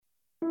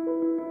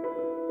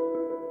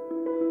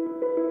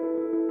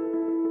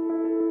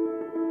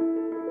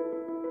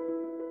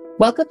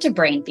Welcome to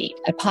Brainbeat,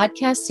 a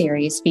podcast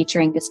series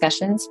featuring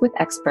discussions with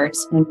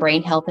experts in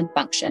brain health and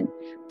function,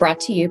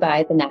 brought to you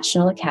by the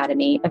National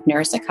Academy of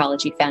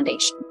Neuropsychology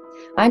Foundation.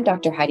 I'm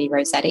Dr. Heidi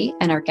Rossetti,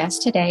 and our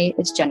guest today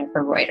is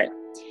Jennifer Reuter.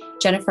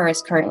 Jennifer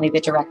is currently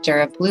the director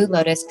of Blue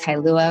Lotus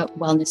Kailua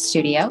Wellness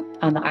Studio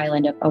on the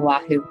island of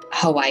Oahu,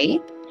 Hawaii.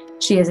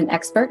 She is an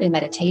expert in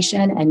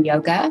meditation and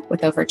yoga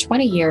with over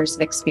 20 years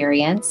of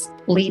experience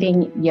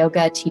leading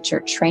yoga teacher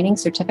training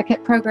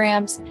certificate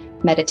programs,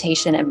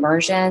 meditation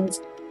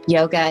immersions,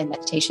 yoga and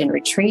meditation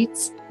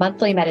retreats,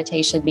 monthly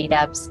meditation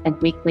meetups, and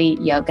weekly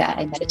yoga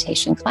and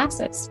meditation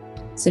classes.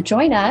 So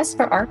join us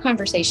for our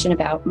conversation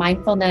about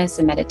mindfulness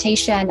and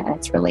meditation and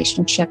its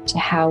relationship to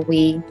how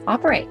we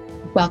operate.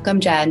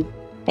 Welcome, Jen.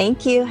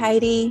 Thank you,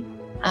 Heidi.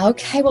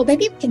 Okay, well,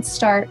 maybe we can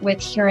start with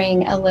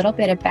hearing a little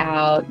bit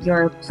about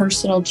your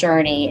personal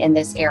journey in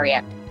this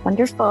area.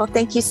 Wonderful.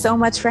 Thank you so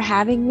much for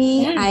having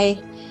me.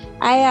 Yeah.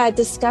 I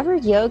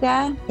discovered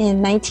yoga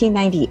in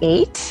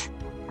 1998.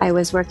 I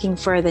was working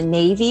for the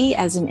Navy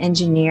as an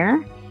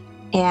engineer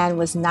and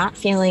was not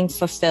feeling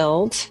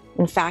fulfilled.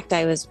 In fact,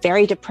 I was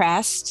very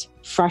depressed,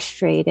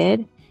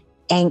 frustrated,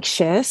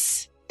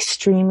 anxious,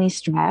 extremely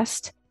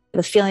stressed,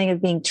 the feeling of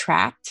being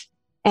trapped.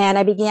 And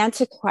I began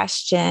to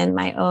question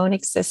my own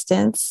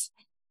existence.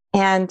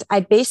 And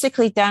I'd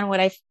basically done what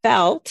I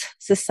felt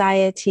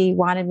society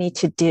wanted me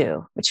to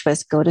do, which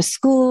was go to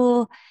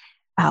school,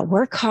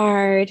 work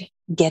hard,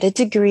 get a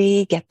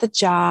degree, get the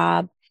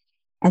job.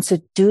 And so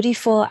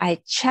dutiful,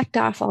 I checked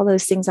off all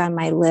those things on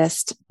my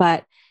list.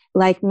 But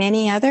like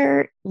many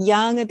other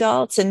young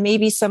adults and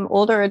maybe some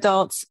older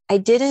adults, I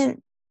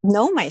didn't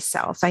know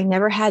myself. I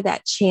never had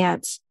that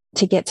chance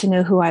to get to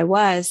know who I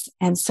was.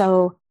 And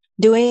so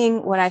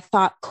doing what I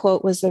thought,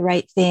 quote, was the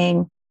right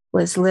thing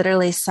was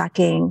literally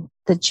sucking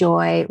the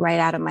joy right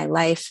out of my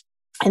life.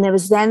 And it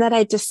was then that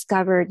I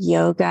discovered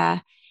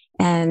yoga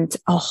and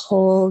a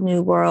whole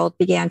new world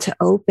began to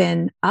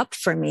open up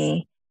for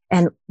me.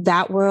 And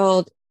that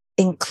world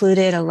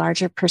included a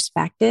larger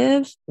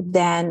perspective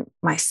than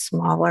my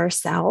smaller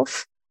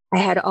self. I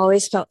had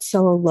always felt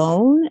so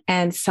alone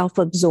and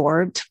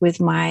self-absorbed with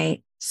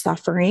my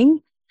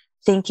suffering,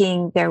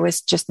 thinking there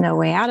was just no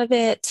way out of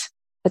it.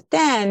 But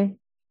then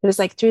it was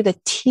like through the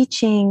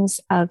teachings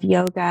of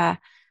yoga,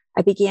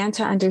 I began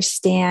to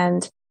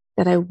understand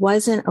that I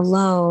wasn't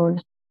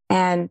alone,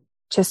 and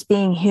just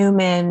being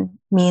human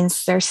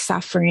means there's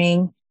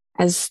suffering,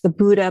 as the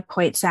Buddha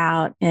points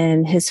out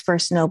in his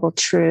first noble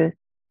truth,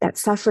 that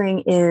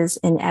suffering is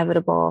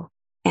inevitable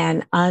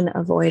and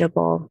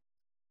unavoidable.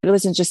 It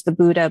wasn't just the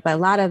Buddha, but a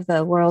lot of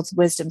the world's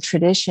wisdom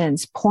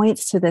traditions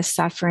points to this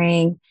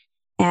suffering.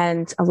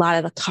 And a lot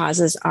of the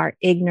causes are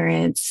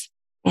ignorance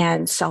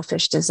and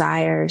selfish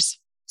desires.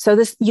 So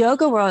this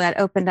yoga world that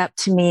opened up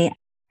to me,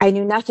 I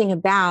knew nothing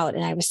about,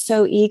 and I was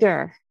so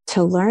eager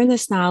to learn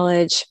this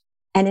knowledge.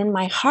 And in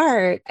my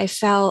heart, I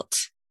felt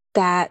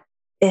that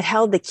it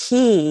held the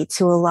key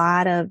to a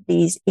lot of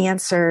these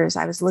answers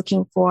I was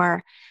looking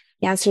for,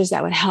 answers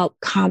that would help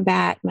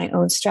combat my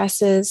own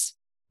stresses,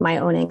 my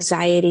own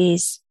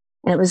anxieties.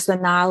 And it was the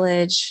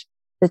knowledge,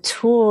 the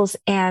tools,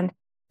 and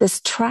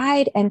this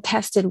tried and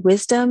tested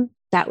wisdom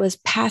that was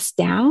passed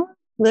down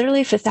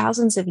literally for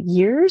thousands of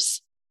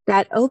years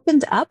that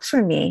opened up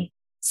for me.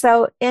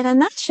 So in a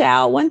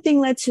nutshell, one thing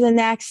led to the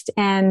next.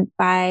 And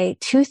by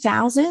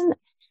 2000,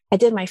 I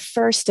did my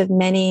first of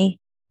many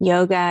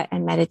yoga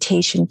and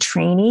meditation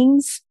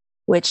trainings,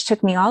 which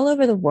took me all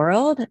over the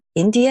world,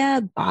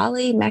 India,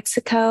 Bali,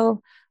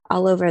 Mexico,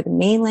 all over the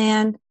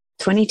mainland.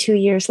 22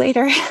 years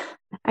later,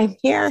 I'm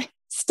here,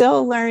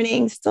 still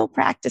learning, still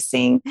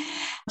practicing,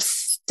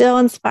 still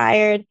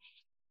inspired.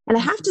 And I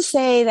have to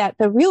say that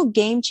the real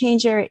game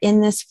changer in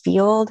this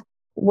field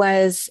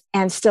was,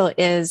 and still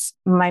is,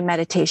 my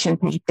meditation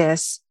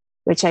practice,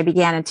 which I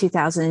began in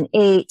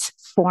 2008,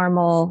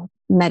 formal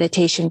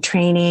meditation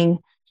training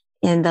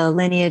in the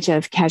lineage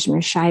of Kashmir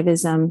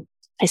Shaivism.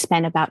 I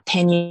spent about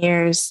 10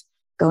 years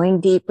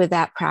going deep with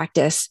that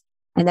practice.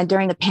 And then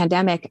during the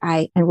pandemic,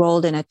 I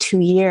enrolled in a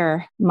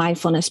 2-year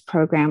mindfulness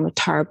program with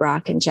Tara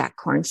Brach and Jack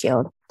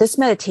Kornfield. This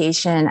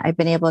meditation, I've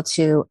been able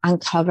to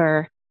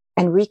uncover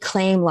and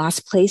reclaim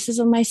lost places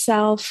of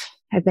myself.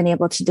 I've been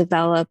able to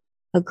develop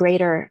a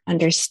greater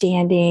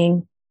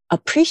understanding,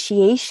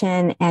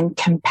 appreciation, and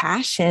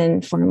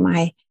compassion for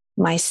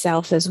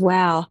myself as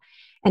well.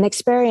 And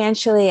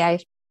experientially,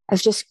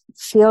 I've just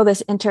feel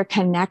this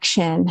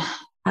interconnection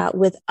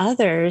with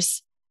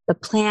others, the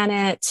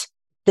planet,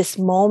 this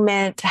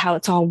moment, how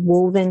it's all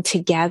woven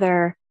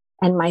together,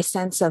 and my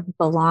sense of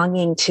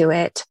belonging to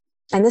it.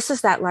 And this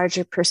is that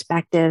larger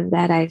perspective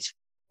that I've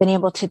been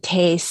able to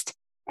taste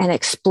and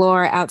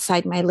explore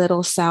outside my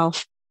little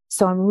self.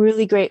 So I'm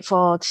really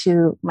grateful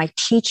to my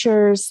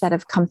teachers that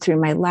have come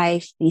through my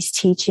life, these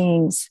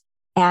teachings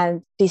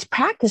and these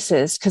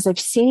practices, because I've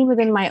seen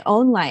within my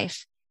own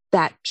life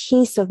that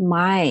peace of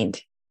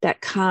mind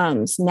that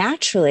comes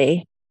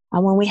naturally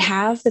when we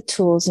have the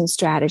tools and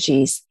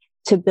strategies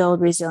to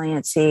build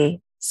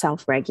resiliency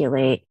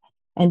self-regulate,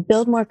 and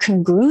build more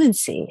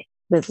congruency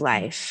with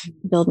life,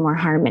 build more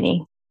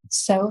harmony.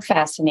 So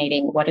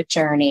fascinating. What a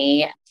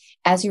journey.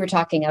 As you were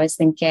talking, I was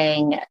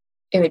thinking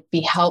it would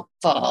be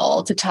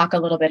helpful to talk a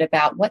little bit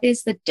about what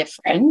is the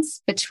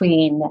difference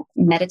between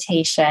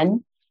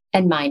meditation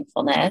and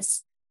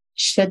mindfulness.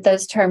 Should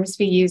those terms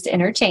be used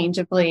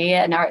interchangeably?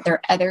 And are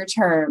there other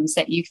terms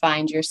that you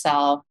find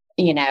yourself,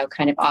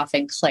 kind of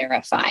often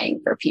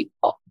clarifying for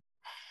people?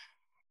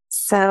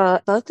 So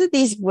both of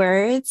these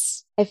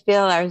words, I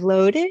feel, are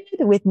loaded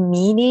with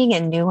meaning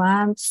and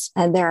nuance,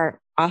 and they're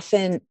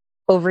often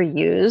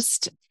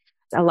overused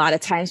a lot of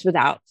times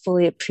without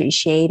fully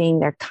appreciating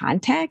their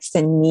context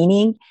and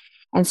meaning.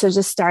 And so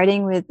just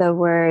starting with the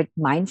word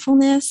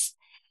mindfulness,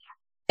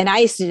 and I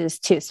used to do this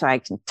too, so I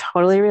can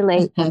totally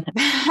relate.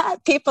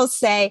 People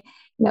say,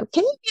 can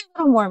you be a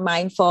little more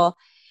mindful?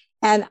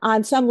 And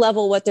on some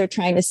level, what they're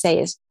trying to say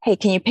is, hey,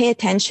 can you pay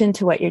attention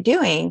to what you're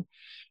doing?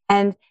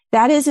 And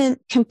that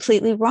isn't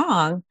completely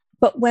wrong.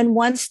 But when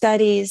one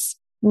studies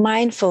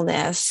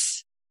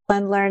mindfulness,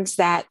 one learns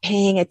that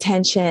paying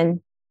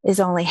attention is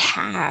only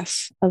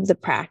half of the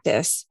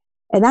practice.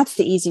 And that's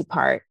the easy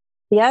part.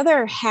 The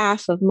other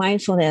half of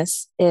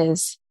mindfulness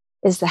is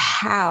the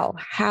how.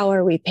 How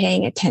are we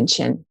paying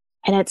attention?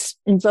 And it's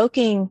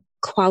invoking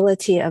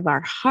quality of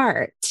our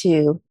heart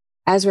to,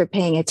 as we're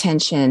paying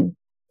attention,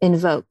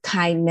 invoke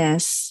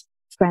kindness,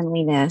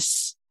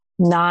 friendliness,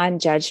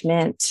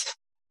 non-judgment,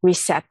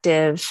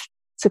 receptive.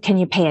 So can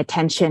you pay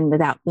attention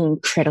without being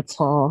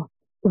critical?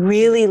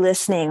 Really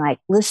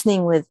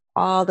listening with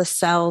all the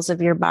cells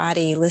of your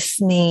body,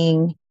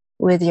 listening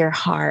with your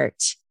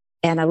heart.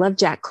 And I love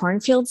Jack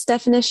Kornfield's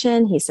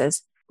definition. He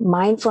says,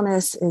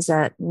 mindfulness is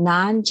a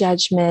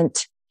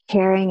non-judgment,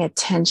 caring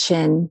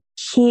attention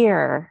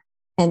here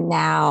and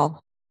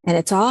now. And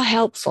it's all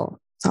helpful.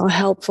 It's all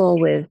helpful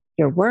with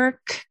your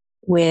work,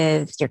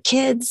 with your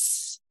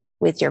kids,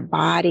 with your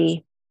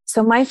body.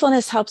 So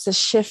mindfulness helps us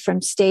shift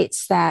from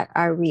states that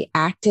are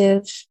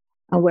reactive,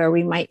 where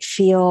we might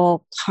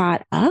feel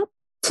caught up,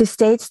 to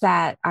states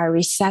that are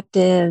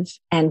receptive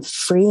and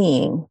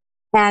freeing.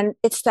 And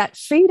it's that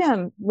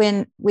freedom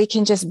when we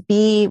can just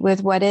be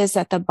with what is,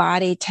 that the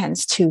body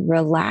tends to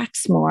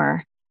relax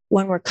more.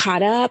 When we're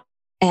caught up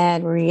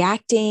and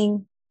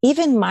reacting,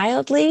 even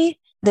mildly,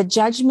 the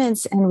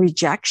judgments and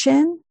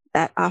rejection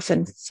that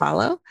often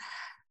follow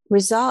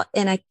result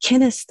in a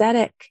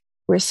kinesthetic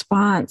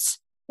response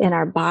in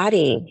our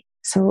body.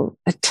 So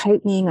a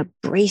tightening, a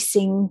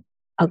bracing,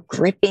 a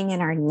gripping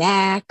in our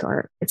neck,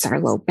 or it's our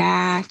low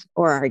back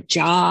or our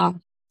jaw.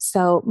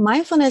 So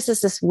mindfulness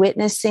is this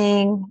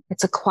witnessing.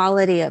 It's a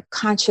quality of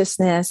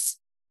consciousness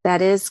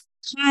that is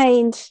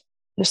kind,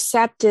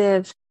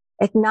 receptive,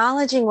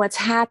 acknowledging what's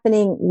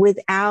happening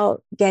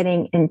without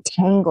getting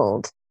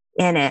entangled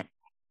in it.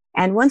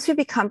 And once we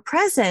become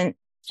present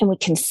and we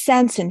can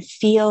sense and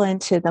feel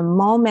into the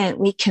moment,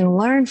 we can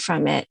learn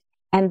from it.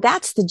 And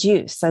that's the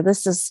juice. So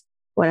this is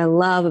what I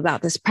love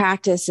about this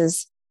practice,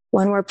 is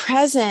when we're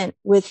present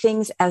with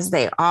things as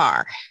they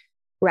are,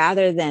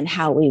 rather than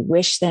how we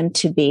wish them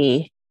to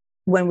be,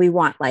 when we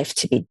want life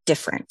to be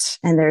different.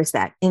 And there's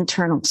that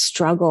internal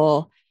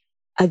struggle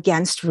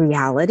against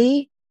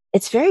reality.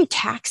 It's very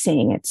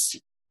taxing. It's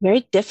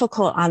very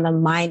difficult on the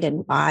mind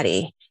and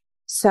body.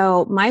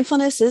 So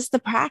mindfulness is the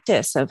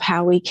practice of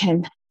how we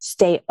can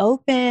stay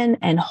open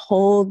and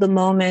hold the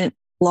moment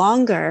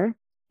longer.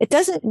 It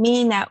doesn't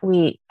mean that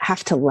we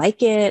have to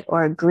like it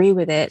or agree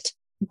with it,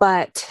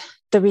 but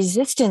the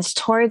resistance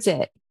towards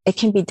it, it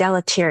can be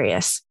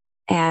deleterious.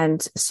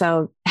 And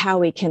so how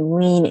we can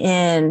lean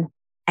in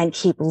and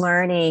keep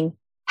learning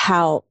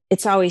how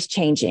it's always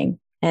changing.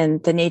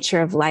 And the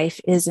nature of life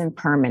is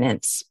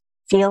impermanence.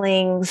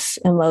 Feelings,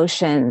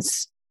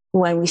 emotions,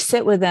 when we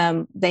sit with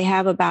them, they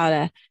have about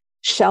a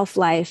shelf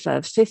life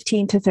of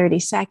 15 to 30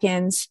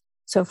 seconds.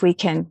 So if we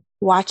can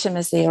watch them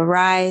as they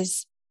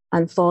arise,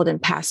 unfold,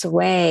 and pass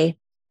away,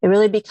 it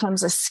really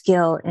becomes a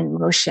skill in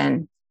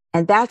motion.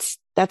 And that's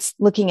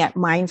looking at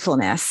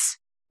mindfulness.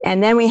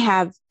 And then we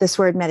have this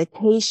word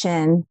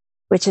meditation,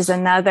 which is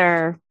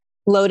another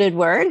loaded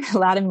word, a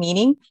lot of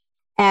meaning.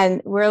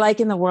 And we're like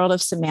in the world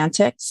of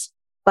semantics.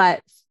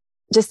 But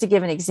just to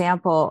give an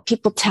example,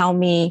 people tell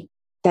me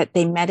that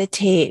they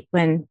meditate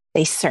when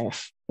they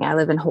surf. I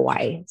live in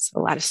Hawaii, so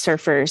a lot of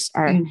surfers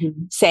are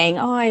saying,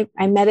 oh,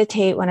 I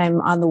meditate when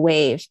I'm on the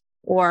wave.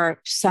 Or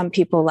some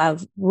people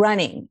love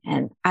running.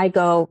 And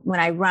when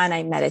I run,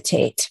 I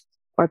meditate,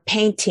 or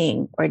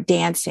painting or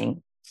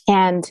dancing.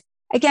 And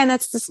again,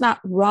 that's just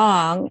not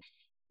wrong.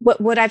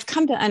 What I've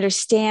come to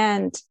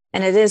understand,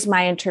 and it is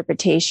my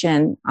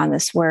interpretation on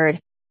this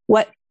word,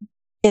 what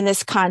in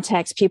this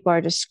context people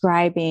are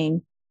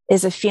describing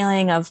is a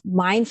feeling of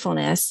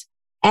mindfulness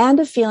and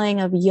a feeling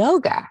of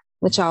yoga,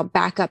 which I'll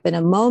back up in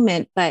a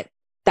moment. But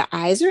the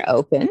eyes are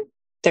open,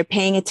 they're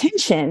paying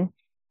attention,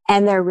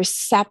 and they're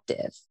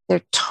receptive.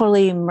 They're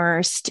totally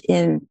immersed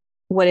in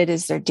what it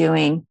is they're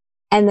doing.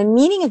 And the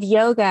meaning of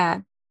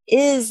yoga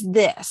is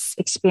this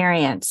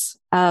experience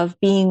of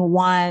being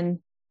one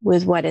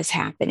with what is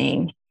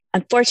happening.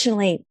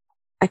 Unfortunately,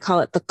 I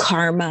call it the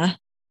karma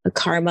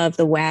of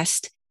the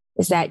West,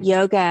 is that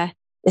yoga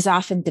is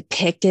often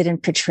depicted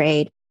and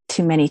portrayed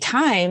too many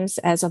times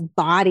as a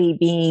body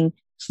being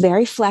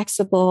very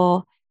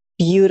flexible,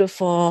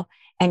 beautiful,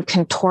 and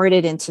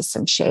contorted into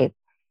some shape.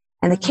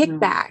 And the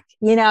kickback,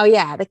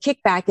 the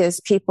kickback is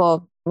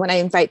people, when I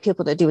invite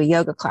people to do a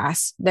yoga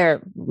class,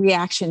 their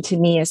reaction to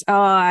me is, oh,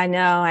 I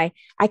know,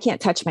 I can't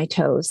touch my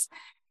toes.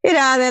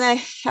 Then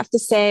I have to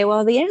say,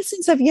 well, the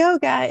essence of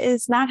yoga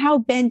is not how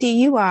bendy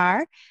you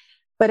are,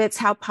 but it's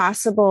how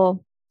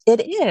possible it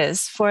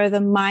is for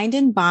the mind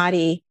and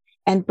body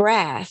and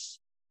breath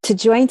to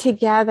join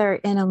together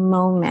in a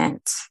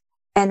moment.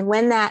 And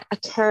when that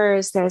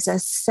occurs, there's a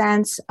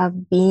sense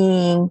of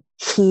being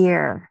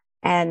here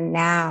and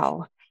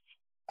now.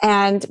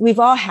 And we've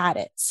all had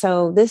it.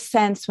 So this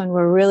sense, when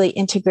we're really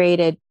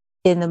integrated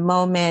in the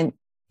moment,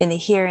 in the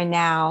here and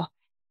now,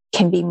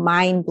 can be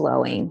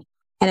mind-blowing.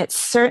 And it's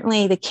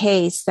certainly the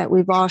case that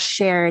we've all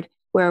shared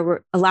where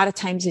we're a lot of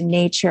times in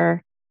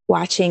nature,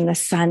 watching the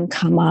sun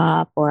come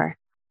up, or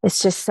it's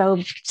just so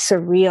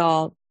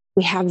surreal.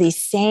 We have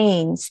these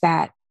sayings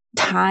that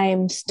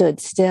time stood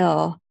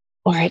still,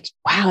 or it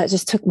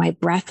just took my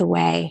breath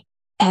away.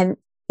 And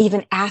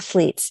even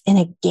athletes in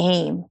a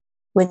game,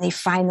 when they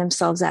find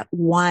themselves at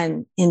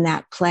one in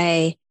that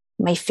play.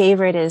 My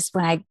favorite is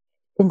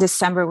in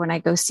December, when I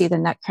go see the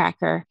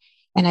Nutcracker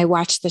and I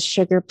watch the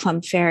Sugar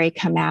Plum Fairy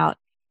come out,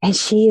 and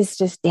she is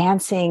just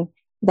dancing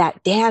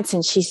that dance.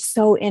 And she's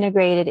so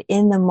integrated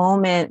in the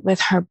moment with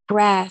her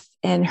breath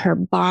and her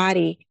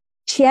body.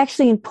 She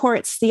actually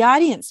imports the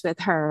audience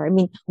with her. I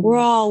mean, we're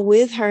all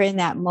with her in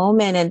that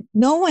moment, and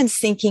no one's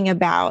thinking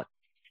about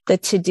the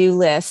to-do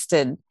list.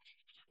 And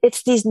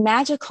it's these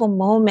magical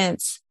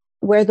moments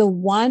where the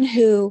one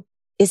who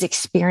is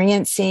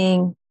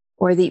experiencing,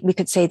 or we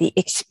could say the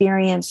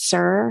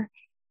experiencer,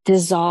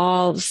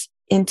 dissolves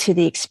into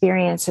the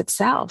experience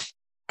itself.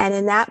 And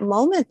in that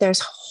moment,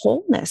 there's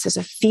wholeness. There's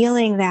a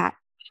feeling that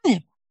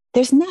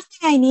there's nothing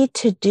I need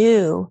to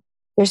do.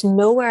 There's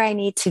nowhere I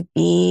need to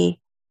be.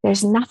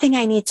 There's nothing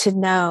I need to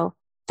know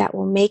that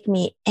will make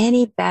me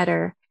any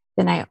better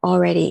than I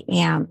already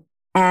am.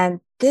 And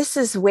this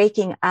is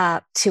waking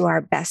up to our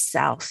best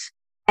self.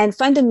 And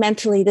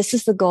fundamentally, this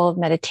is the goal of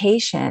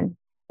meditation,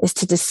 is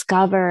to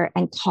discover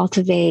and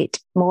cultivate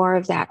more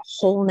of that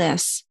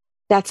wholeness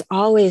that's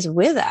always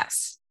with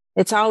us.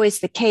 It's always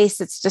the case.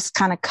 It's just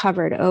kind of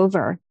covered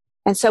over.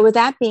 And so with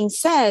that being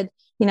said,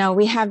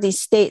 we have these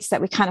states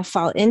that we kind of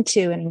fall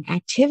into in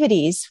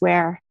activities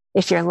where,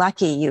 if you're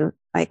lucky, you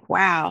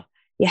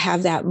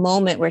have that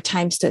moment where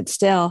time stood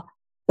still.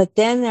 But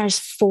then there's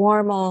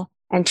formal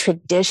and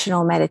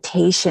traditional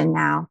meditation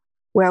now,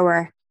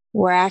 where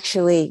we're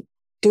actually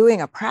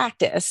doing a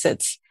practice.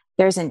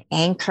 There's an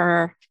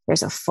anchor,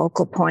 there's a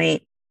focal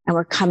point, and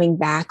we're coming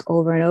back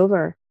over and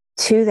over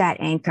to that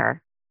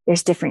anchor.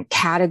 There's different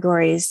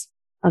categories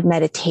of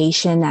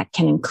meditation that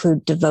can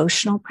include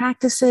devotional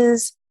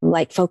practices,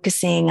 like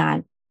focusing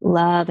on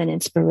love and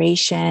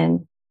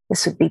inspiration.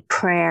 This would be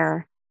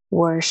prayer,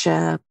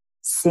 worship,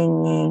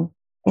 singing,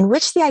 in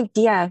which the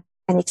idea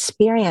and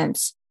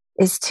experience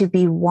is to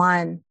be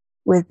one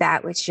with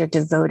that which you're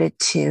devoted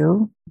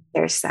to.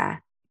 There's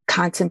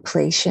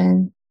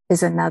contemplation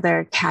is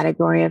another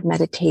category of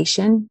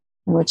meditation,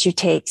 in which you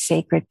take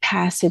sacred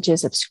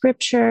passages of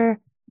scripture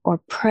or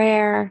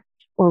prayer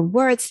or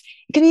words.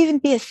 It could even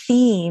be a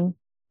theme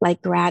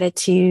like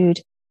gratitude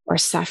or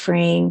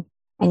suffering,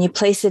 and you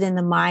place it in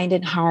the mind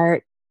and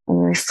heart and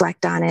you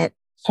reflect on it.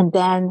 And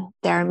then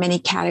there are many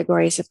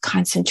categories of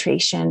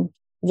concentration,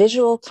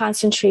 visual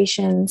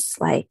concentrations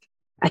like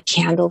a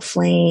candle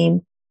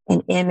flame,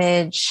 an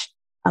image,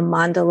 a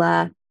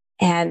mandala,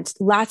 and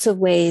lots of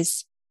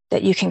ways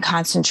that you can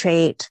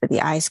concentrate with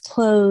the eyes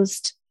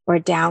closed or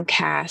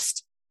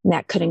downcast. And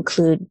that could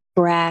include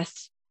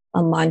breath,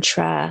 a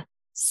mantra,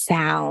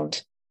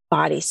 sound,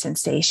 body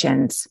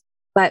sensations.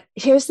 But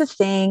here's the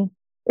thing,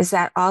 is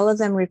that all of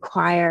them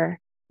require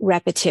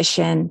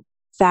repetition,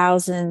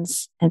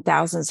 thousands and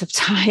thousands of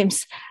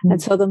times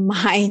until the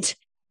mind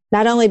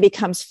not only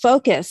becomes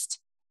focused,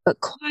 but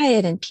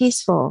quiet and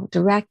peaceful,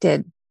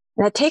 directed.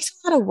 And it takes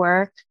a lot of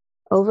work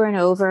over and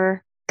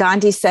over.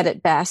 Gandhi said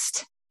it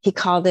best. He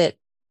called it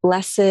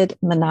blessed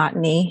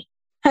monotony.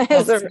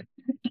 What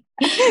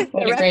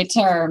a great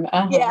term.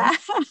 Uh-huh. Yeah.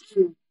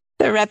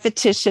 The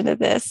repetition of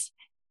this.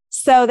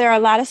 So there are a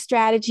lot of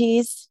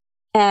strategies,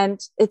 and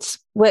it's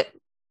what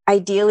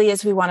ideally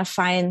is we want to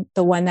find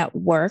the one that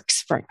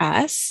works for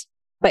us.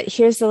 But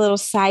here's a little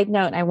side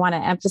note I want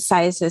to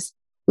emphasize is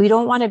we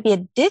don't want to be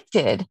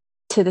addicted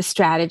to the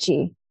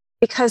strategy,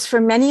 because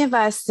for many of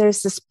us,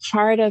 there's this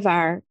part of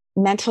our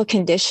mental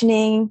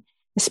conditioning,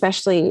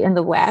 especially in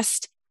the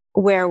West,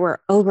 where we're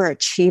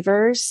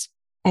overachievers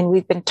and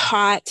we've been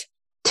taught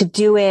to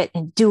do it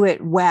and do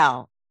it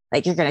well.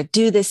 Like, you're going to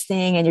do this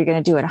thing and you're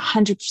going to do it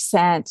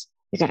 100%.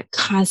 You're going to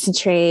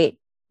concentrate,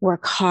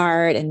 work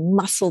hard and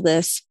muscle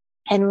this.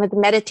 And with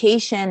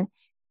meditation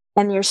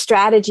and your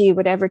strategy,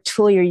 whatever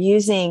tool you're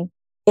using,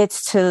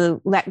 it's to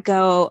let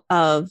go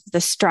of the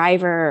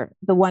striver,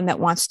 the one that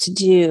wants to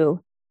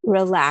do,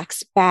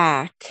 relax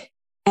back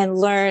and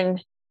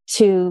learn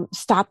to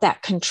stop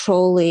that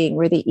controlling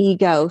where the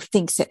ego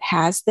thinks it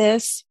has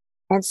this.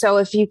 And so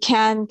if you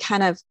can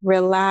kind of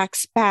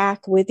relax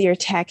back with your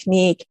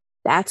technique,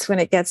 that's when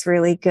it gets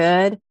really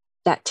good.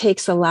 That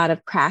takes a lot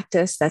of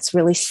practice. That's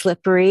really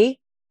slippery,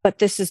 but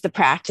this is the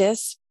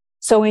practice.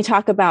 So when we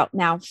talk about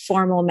now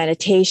formal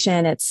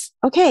meditation, it's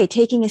okay,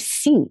 taking a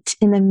seat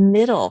in the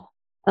middle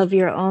of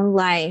your own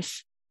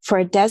life for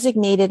a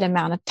designated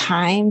amount of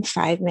time,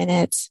 5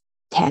 minutes,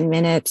 10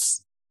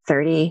 minutes,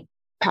 30,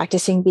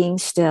 practicing being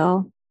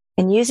still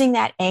and using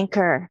that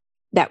anchor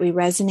that we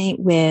resonate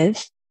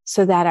with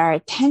so that our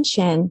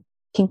attention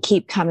can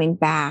keep coming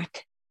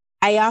back.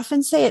 I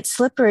often say it's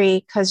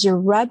slippery because you're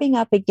rubbing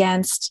up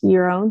against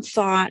your own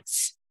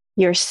thoughts,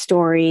 your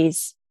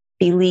stories,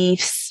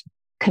 beliefs,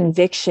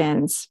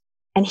 convictions.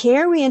 And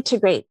here we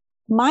integrate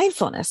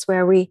mindfulness,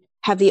 where we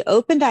have the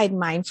open-eyed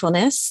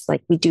mindfulness,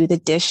 like we do the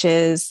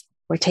dishes,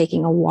 we're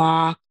taking a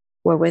walk,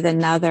 we're with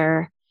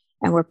another,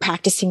 and we're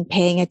practicing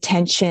paying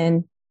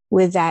attention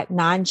with that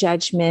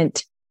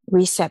non-judgment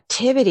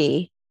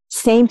receptivity.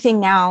 Same thing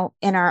now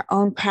in our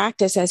own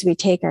practice as we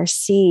take our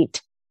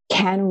seat.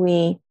 Can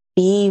we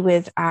be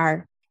with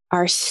our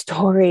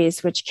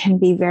stories, which can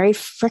be very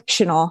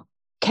frictional?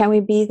 Can we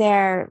be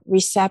there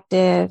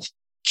receptive,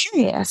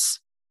 curious,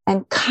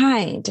 and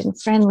kind and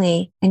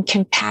friendly and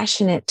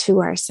compassionate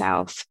to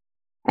ourselves?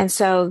 And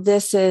so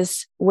this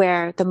is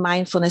where the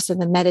mindfulness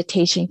and the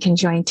meditation can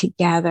join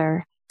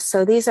together.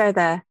 So these are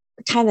the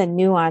kind of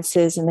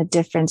nuances and the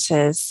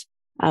differences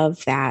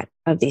of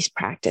these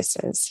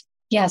practices.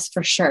 Yes,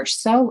 for sure.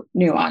 So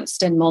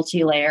nuanced and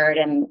multi-layered.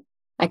 And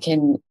I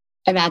can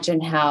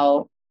imagine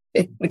how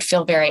it would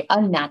feel very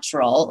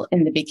unnatural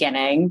in the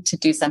beginning to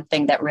do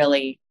something that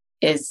really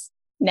is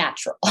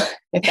natural,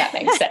 if that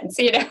makes sense,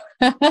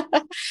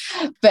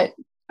 But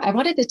I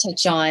wanted to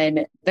touch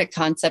on the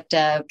concept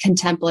of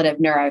contemplative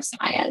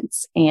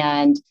neuroscience,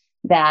 and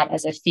that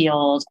as a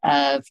field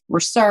of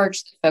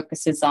research that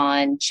focuses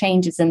on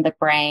changes in the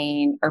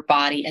brain or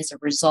body as a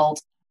result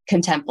of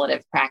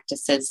contemplative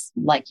practices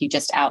like you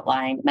just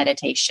outlined,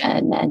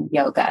 meditation and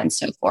yoga and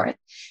so forth.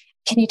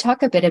 Can you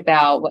talk a bit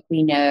about what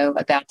we know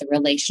about the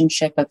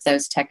relationship of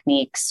those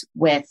techniques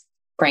with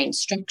brain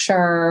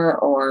structure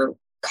or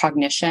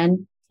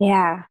cognition?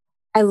 Yeah,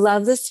 I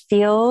love this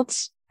field.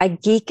 I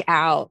geek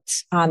out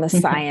on the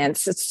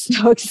science. It's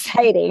so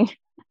exciting.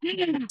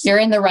 You're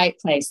in the right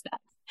place then.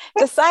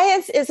 The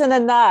science isn't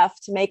enough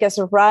to make us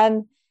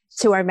run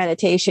to our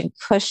meditation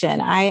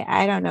cushion.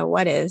 I don't know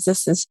what is.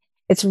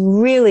 It's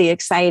really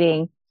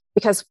exciting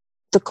because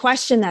the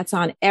question that's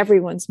on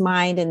everyone's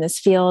mind in this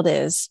field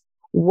is,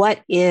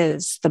 what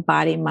is the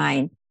body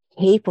mind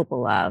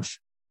capable of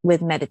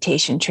with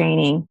meditation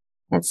training?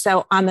 And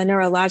so on the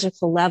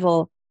neurological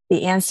level,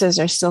 the answers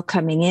are still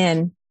coming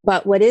in.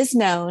 But what is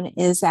known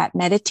is that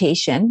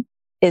meditation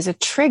is a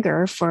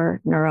trigger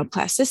for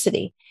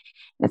neuroplasticity.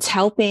 It's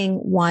helping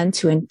one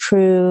to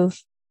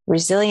improve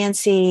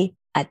resiliency,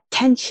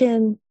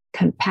 attention,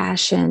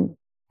 compassion,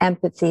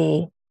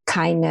 empathy,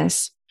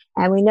 kindness.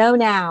 And we know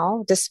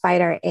now,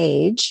 despite our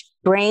age,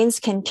 brains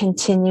can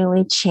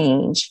continually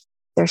change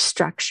their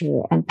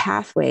structure and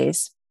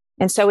pathways.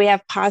 And so we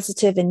have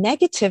positive and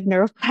negative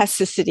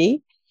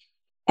neuroplasticity.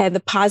 And the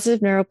positive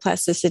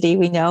neuroplasticity,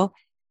 we know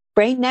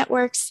brain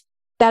networks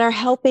that are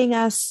helping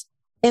us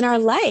in our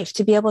life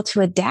to be able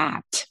to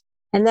adapt.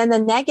 And then the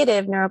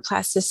negative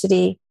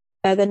neuroplasticity,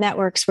 the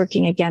networks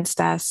working against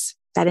us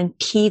that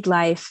impede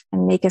life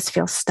and make us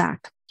feel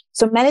stuck.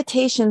 So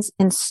meditation's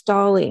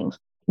installing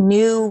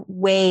new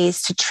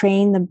ways to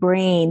train the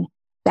brain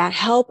that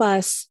help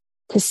us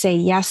to say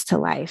yes to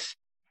life,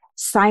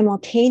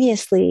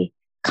 simultaneously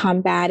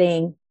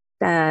combating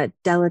the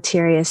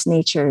deleterious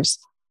natures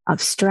of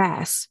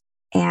stress.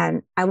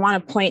 And I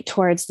want to point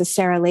towards the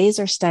Sarah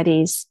Laser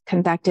studies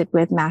conducted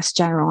with Mass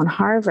General and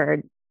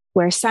Harvard,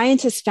 where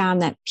scientists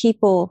found that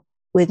people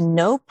with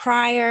no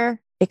prior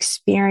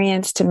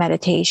experience to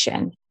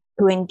meditation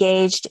who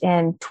engaged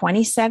in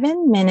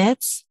 27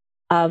 minutes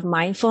of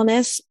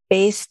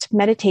mindfulness-based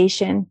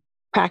meditation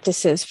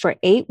practices for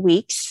 8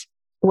 weeks,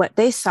 what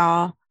they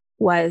saw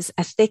was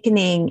a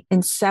thickening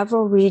in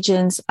several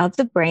regions of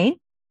the brain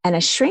and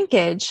a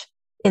shrinkage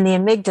in the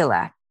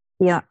amygdala,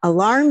 the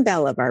alarm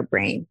bell of our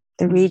brain,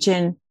 the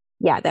region,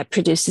 that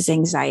produces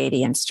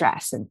anxiety and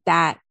stress. And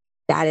that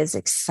is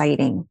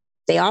exciting.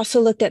 They also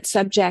looked at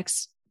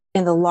subjects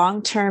in the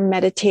long-term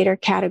meditator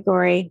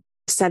category,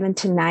 7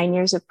 to 9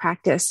 years of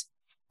practice,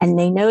 and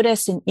they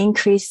noticed an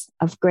increase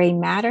of gray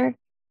matter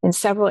in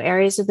several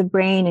areas of the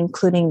brain,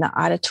 including the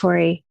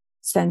auditory,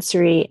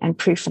 sensory, and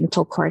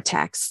prefrontal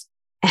cortex.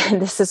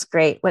 And this is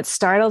great. What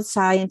startled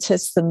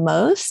scientists the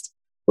most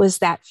was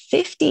that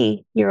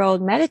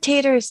 50-year-old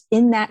meditators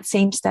in that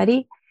same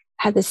study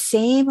had the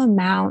same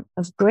amount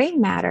of gray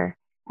matter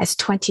as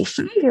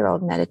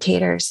 25-year-old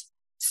meditators.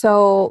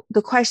 So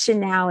the question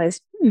now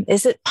is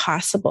it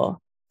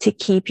possible to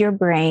keep your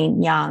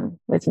brain young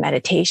with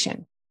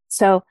meditation?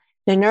 So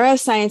the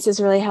neuroscience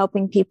is really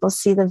helping people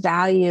see the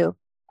value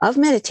of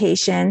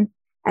meditation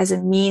as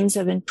a means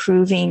of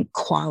improving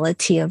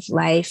quality of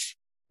life.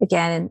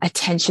 Again,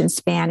 attention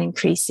span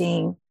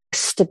increasing,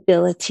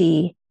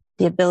 stability,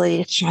 the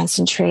ability to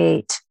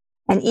concentrate,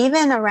 and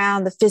even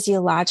around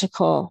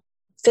the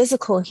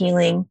physical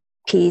healing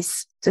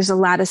piece. There's a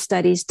lot of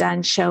studies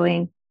done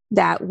showing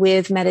that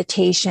with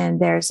meditation,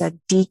 there's a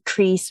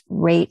decreased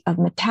rate of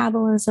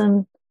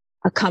metabolism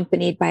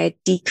accompanied by a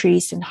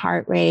decrease in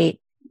heart rate,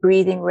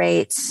 breathing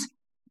rates,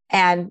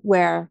 and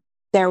where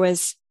there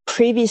was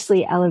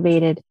previously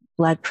elevated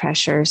blood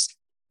pressures,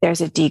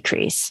 there's a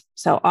decrease.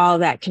 So all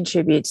that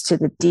contributes to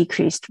the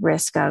decreased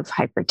risk of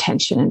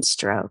hypertension and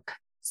stroke.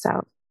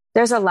 So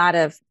there's a lot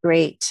of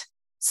great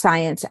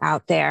science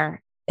out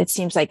there. It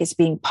seems like it's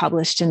being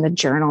published in the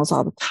journals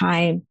all the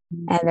time,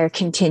 and they're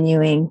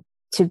continuing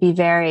to be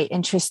very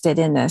interested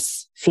in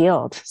this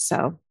field.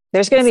 So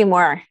there's going to be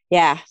more.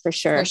 Yeah, for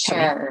sure. For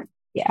sure.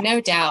 Yeah.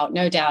 No doubt.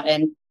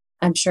 And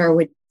I'm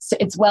sure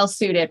it's well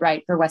suited,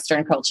 right, for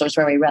Western cultures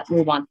where we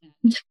want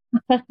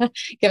that.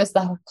 Give us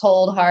the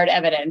cold, hard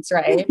evidence,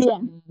 right? Yeah.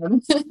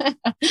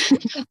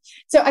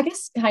 So I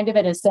guess kind of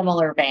in a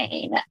similar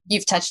vein,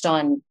 you've touched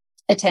on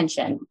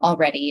attention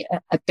already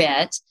a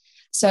bit.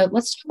 So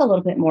let's talk a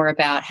little bit more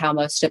about how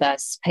most of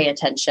us pay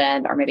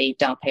attention or maybe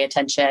don't pay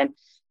attention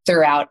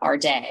throughout our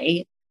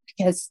day,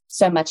 because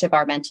so much of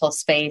our mental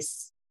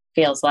space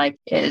feels like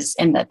is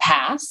in the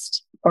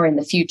past or in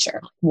the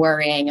future,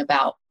 worrying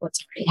about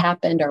what's already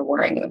happened or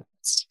worrying about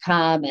what's to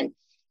come.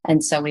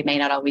 And so we may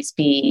not always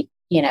be,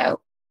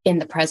 in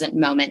the present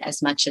moment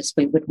as much as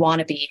we would want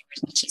to be, or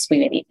as much as we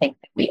maybe think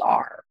that we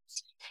are.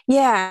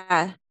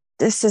 Yeah,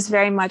 this is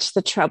very much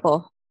the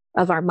trouble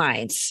of our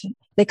minds.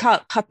 They call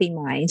it puppy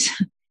mind.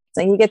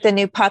 So you get the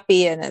new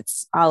puppy and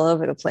it's all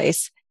over the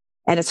place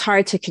and it's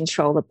hard to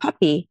control the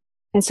puppy.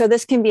 And so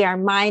this can be our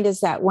mind, is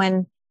that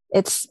when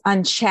it's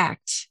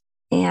unchecked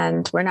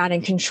and we're not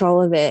in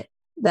control of it,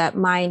 that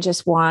mind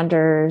just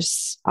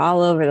wanders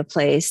all over the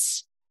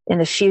place. In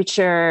the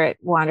future, it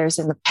wanders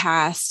in the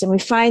past. And we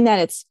find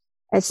that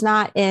it's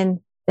not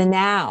in the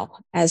now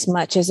as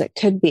much as it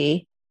could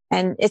be.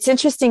 And it's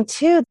interesting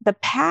too, the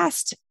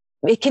past,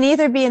 it can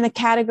either be in the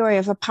category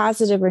of a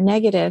positive or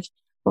negative.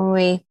 When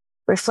we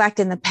reflect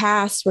in the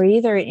past, we're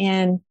either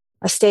in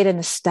a state of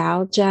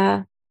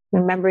nostalgia,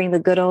 remembering the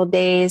good old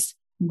days,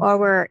 or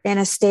we're in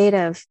a state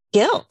of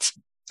guilt.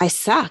 I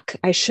suck.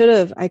 I should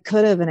have, I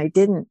could have, and I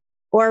didn't.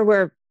 Or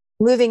we're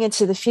moving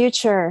into the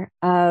future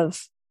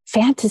of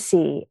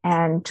fantasy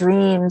and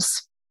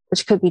dreams,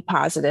 which could be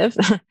positive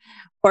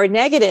or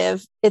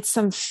negative. It's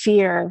some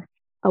fear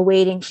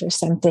awaiting for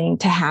something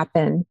to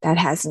happen that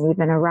hasn't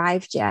even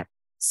arrived yet.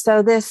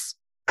 So this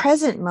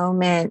present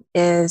moment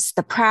is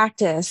the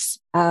practice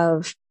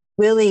of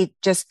really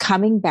just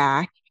coming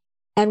back.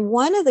 And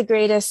one of the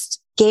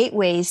greatest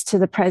gateways to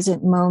the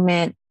present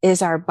moment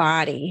is our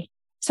body.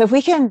 So if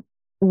we can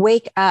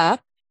wake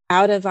up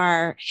out of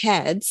our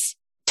heads,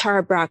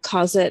 Tara Brach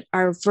calls it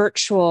our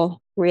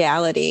virtual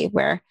reality,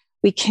 where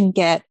we can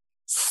get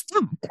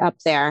stuck up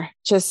there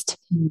just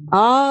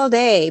all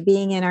day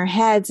being in our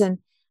heads. And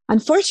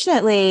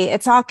unfortunately,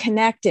 it's all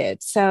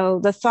connected. So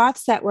the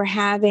thoughts that we're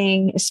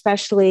having,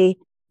 especially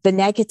the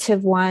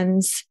negative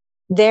ones,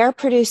 they're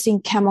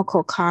producing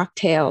chemical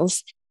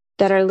cocktails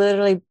that are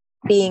literally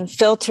being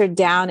filtered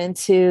down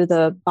into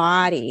the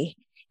body.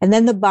 And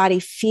then the body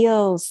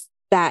feels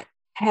that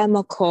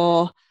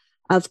chemical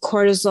of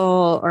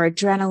cortisol or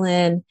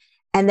adrenaline.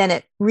 And then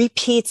it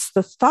repeats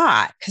the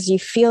thought because you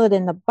feel it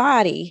in the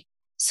body.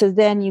 So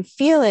then you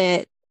feel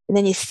it and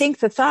then you think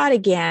the thought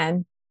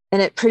again,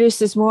 and it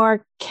produces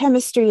more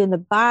chemistry in the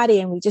body.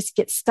 And we just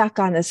get stuck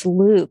on this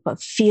loop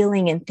of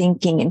feeling and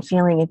thinking and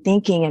feeling and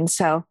thinking. And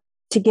so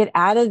to get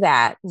out of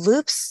that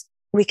loops,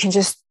 we can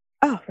just,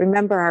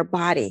 remember our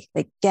body,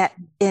 like get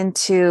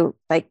into,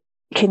 like,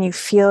 can you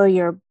feel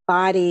your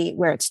body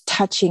where it's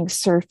touching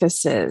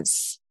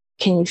surfaces?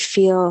 Can you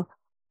feel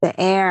the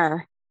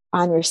air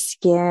on your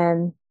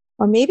skin?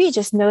 Or maybe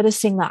just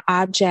noticing the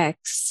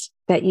objects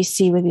that you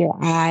see with your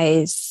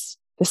eyes,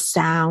 the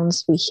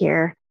sounds we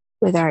hear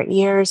with our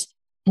ears.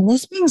 And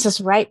this brings us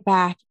right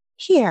back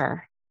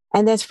here.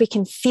 And as we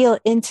can feel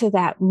into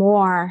that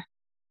more,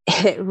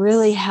 it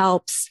really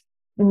helps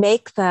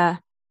make the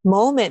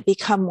moment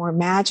become more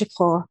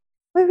magical.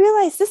 We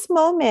realize this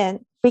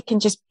moment, we can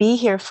just be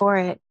here for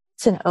it.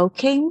 It's an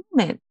okay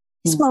moment.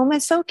 This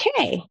moment's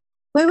okay.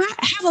 We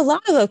have a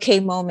lot of okay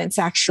moments,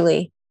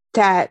 actually,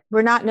 that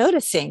we're not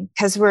noticing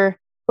because we're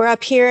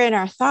up here in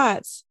our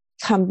thoughts.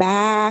 Come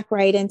back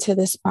right into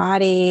this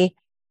body,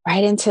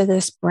 right into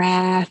this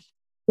breath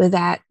with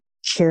that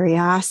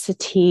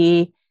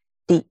curiosity,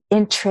 the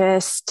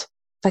interest,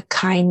 the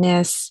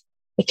kindness.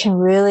 It can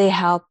really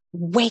help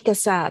wake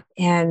us up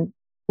and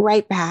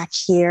right back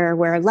here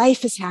where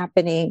life is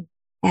happening,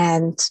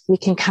 and we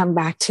can come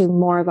back to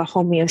more of a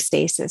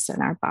homeostasis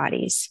in our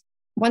bodies.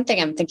 One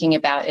thing I'm thinking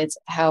about is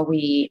how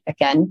we,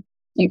 again,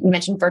 you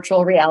mentioned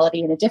virtual reality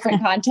in a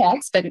different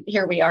context, but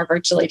here we are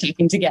virtually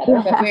talking together.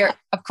 Yeah. But we're,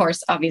 of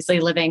course, obviously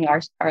living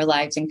our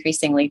lives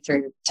increasingly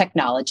through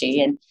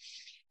technology.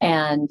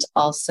 and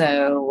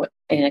also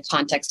in a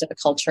context of a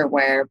culture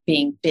where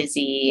being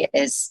busy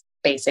is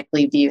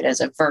basically viewed as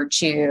a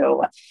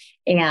virtue.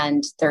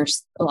 And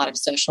there's a lot of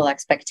social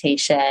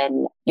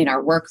expectation in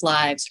our work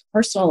lives,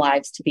 personal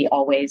lives, to be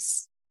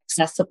always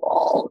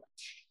accessible.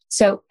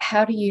 So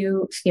how do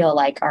you feel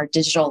like our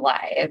digital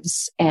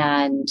lives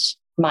and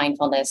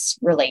mindfulness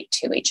relate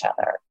to each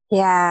other?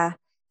 Yeah,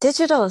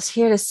 digital is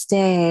here to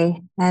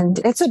stay. And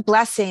it's a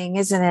blessing,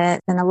 isn't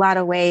it? In a lot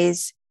of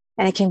ways.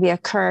 And it can be a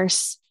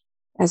curse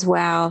as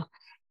well.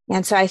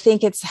 And so I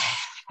think it's,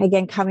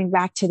 again, coming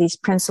back to these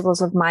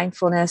principles of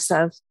mindfulness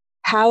of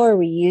how are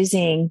we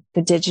using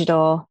the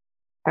digital?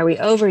 Are we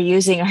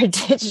overusing our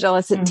digital?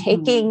 Is it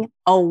taking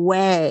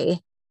away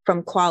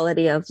from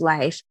quality of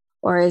life,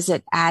 or is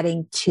it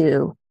adding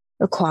to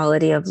the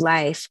quality of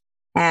life?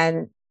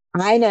 And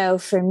I know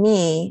for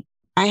me,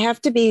 I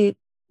have to be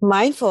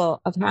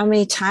mindful of how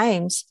many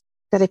times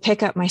that I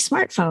pick up my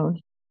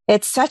smartphone.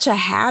 It's such a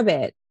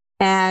habit.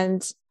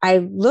 And I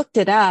looked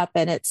it up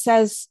and it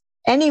says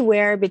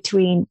anywhere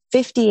between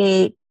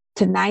 58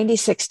 to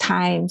 96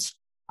 times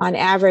on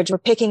average, we're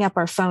picking up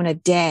our phone a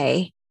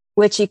day,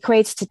 which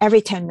equates to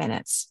every 10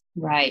 minutes.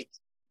 Right.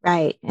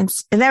 Right. And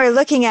then we're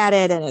looking at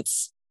it and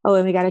it's,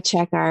 and we got to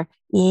check our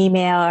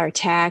email, our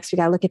text. We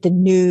got to look at the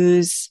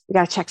news. We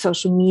got to check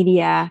social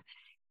media.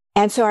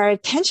 And so our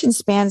attention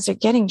spans are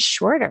getting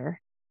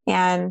shorter.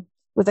 And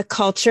with a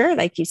culture,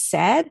 like you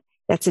said,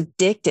 that's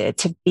addicted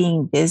to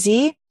being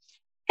busy.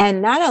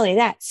 And not only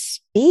that,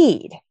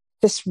 speed,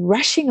 just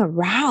rushing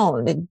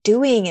around and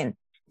doing. And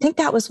I think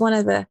that was one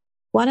of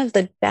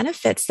the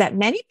benefits that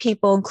many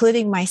people,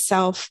 including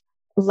myself,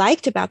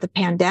 liked about the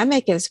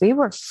pandemic is we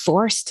were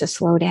forced to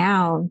slow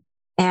down.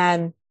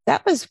 And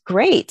that was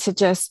great to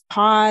just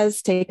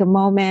pause, take a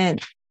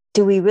moment.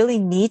 Do we really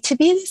need to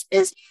be this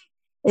busy?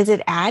 Is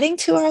it adding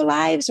to our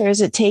lives or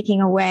is it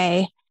taking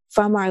away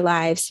from our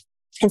lives?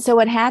 And so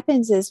what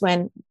happens is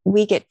when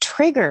we get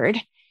triggered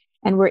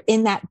and we're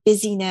in that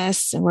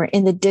busyness and we're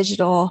in the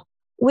digital,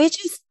 we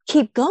just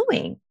keep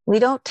going. We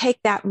don't take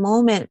that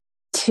moment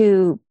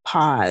to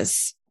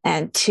pause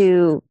and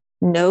to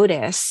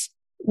notice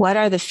what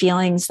are the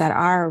feelings that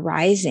are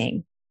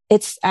arising.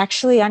 It's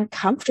actually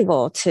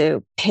uncomfortable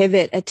to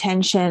pivot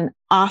attention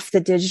off the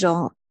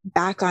digital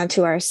back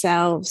onto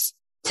ourselves,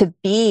 to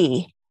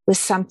be with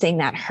something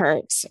that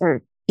hurts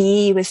or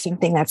be with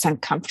something that's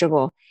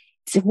uncomfortable.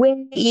 It's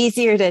way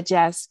easier to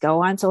just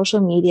go on social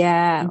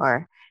media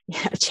or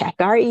check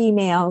our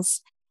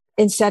emails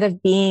instead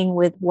of being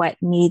with what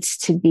needs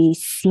to be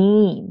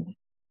seen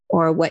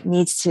or what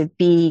needs to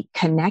be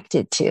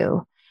connected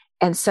to.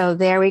 And so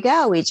there we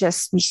go. We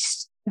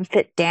stuff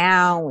it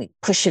down, we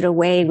push it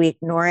away, we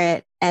ignore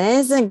it, and it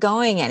isn't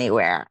going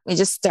anywhere. We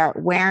just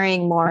start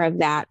wearing more of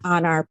that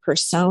on our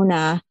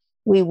persona.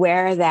 We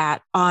wear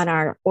that on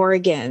our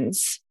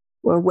organs.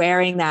 We're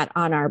wearing that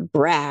on our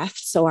breath.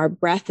 So our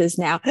breath is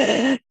now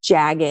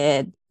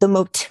jagged. The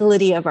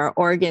motility of our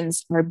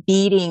organs are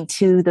beating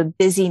to the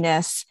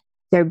busyness.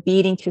 They're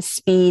beating to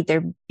speed.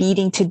 They're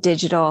beating to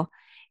digital.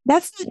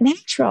 That's not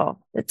natural.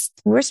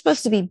 We're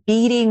supposed to be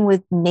beating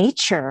with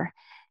nature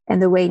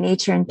and the way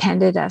nature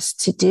intended us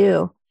to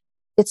do.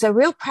 It's a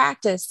real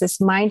practice, this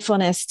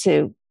mindfulness,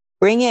 to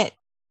bring it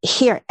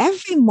here.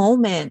 Every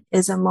moment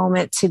is a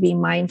moment to be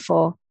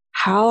mindful.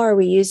 How are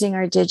we using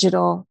our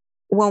digital?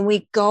 When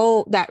we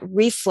go, that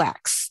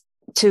reflex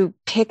to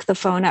pick the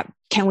phone up,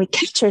 can we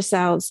catch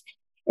ourselves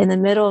in the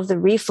middle of the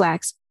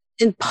reflex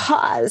and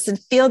pause and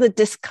feel the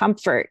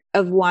discomfort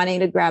of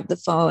wanting to grab the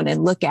phone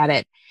and look at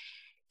it?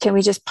 Can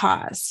we just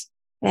pause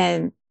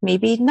and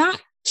maybe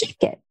not check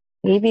it?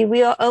 Maybe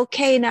we're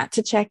okay not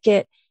to check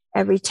it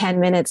every 10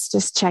 minutes,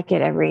 just check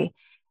it every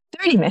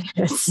 30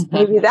 minutes.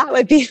 Maybe that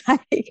would be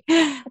like,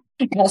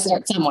 gotta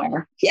start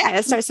somewhere. Yeah,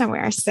 let's start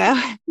somewhere. So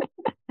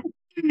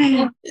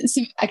I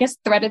guess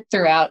threaded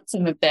throughout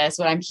some of this,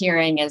 what I'm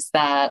hearing is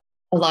that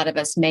a lot of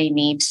us may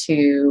need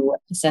to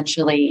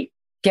essentially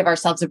give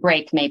ourselves a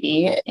break,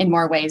 maybe in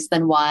more ways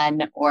than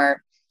one,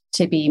 or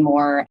to be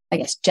more, I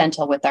guess,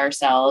 gentle with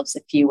ourselves,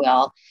 if you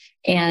will.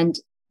 And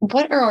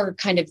what are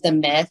kind of the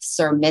myths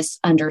or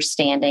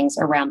misunderstandings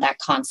around that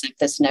concept,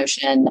 this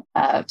notion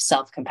of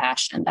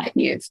self-compassion that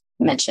you've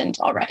mentioned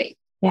already?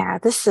 Yeah,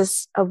 this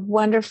is a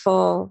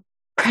wonderful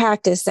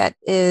practice that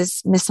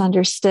is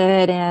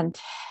misunderstood. And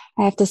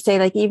I have to say,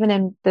 like, even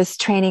in this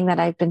training that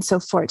I've been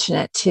so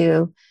fortunate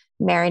to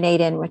marinate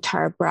in with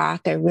Tara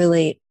Brach, I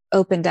really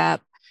opened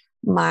up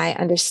my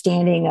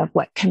understanding of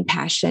what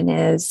compassion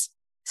is.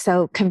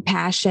 So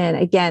compassion,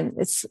 again,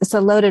 it's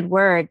a loaded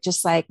word,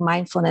 just like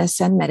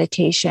mindfulness and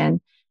meditation,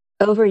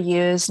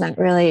 overused, not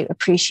really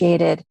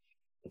appreciated.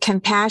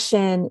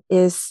 Compassion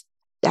is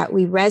that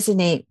we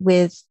resonate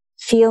with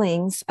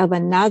feelings of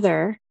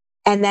another,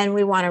 and then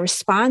we want to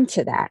respond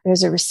to that.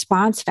 There's a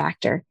response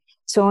factor.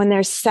 So when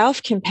there's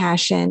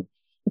self-compassion,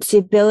 it's the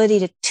ability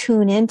to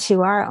tune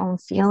into our own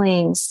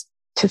feelings,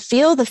 to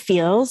feel the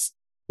feels,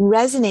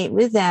 resonate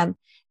with them,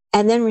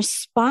 and then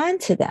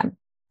respond to them.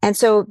 And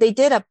so they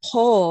did a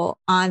poll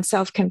on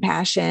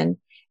self-compassion,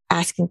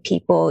 asking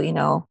people,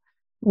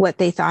 what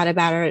they thought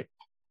about it.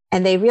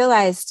 And they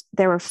realized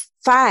there were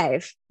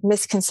 5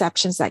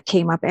 misconceptions that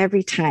came up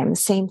every time, the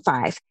same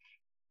 5.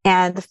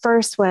 And the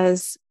first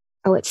was,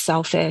 oh, it's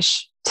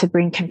selfish to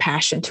bring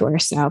compassion to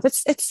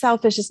ourselves. It's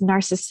selfish, it's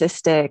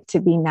narcissistic to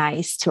be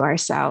nice to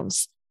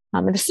ourselves.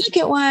 And the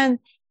second one,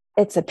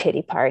 it's a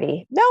pity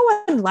party.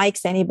 No one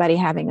likes anybody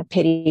having a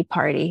pity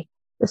party.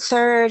 The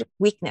third,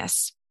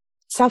 weakness.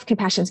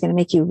 Self-compassion is going to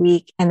make you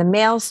weak. And the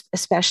males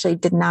especially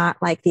did not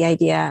like the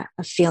idea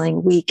of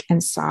feeling weak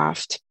and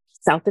soft.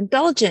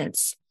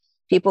 Self-indulgence.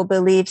 People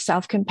believe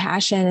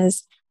self-compassion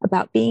is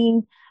about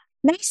being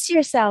nice to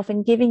yourself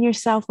and giving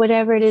yourself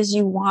whatever it is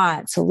you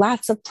want. So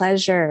lots of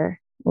pleasure,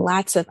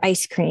 lots of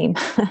ice cream,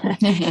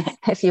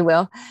 if you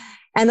will.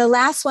 And the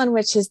last one,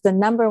 which is the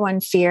number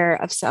one fear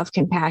of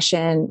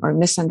self-compassion or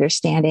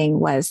misunderstanding,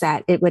 was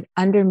that it would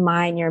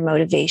undermine your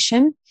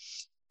motivation.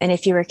 And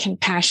if you were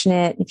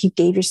compassionate, if you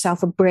gave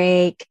yourself a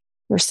break,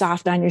 were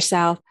soft on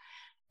yourself,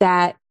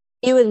 that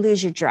you would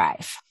lose your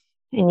drive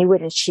and you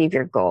wouldn't achieve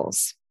your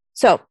goals.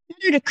 So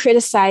better to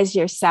criticize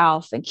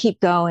yourself and keep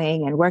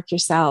going and work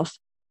yourself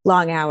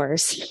long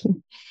hours.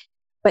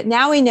 But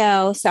now we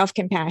know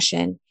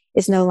self-compassion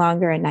is no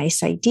longer a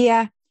nice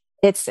idea.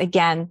 It's,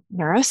 again,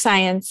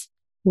 neuroscience,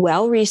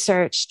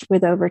 well-researched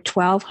with over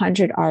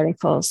 1,200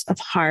 articles of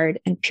hard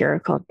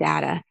empirical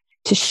data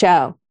to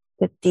show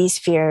that these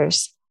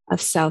fears of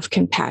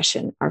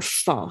self-compassion are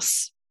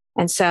false.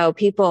 And so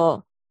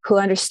people who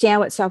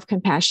understand what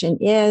self-compassion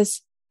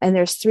is, and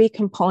there's 3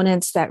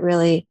 components that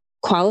really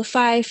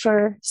qualify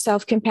for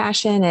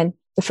self-compassion. And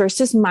the first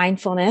is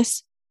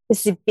mindfulness.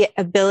 It's the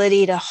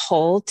ability to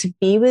hold, to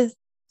be with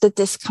the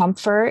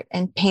discomfort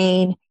and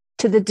pain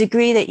to the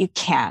degree that you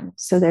can.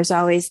 So there's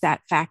always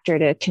that factor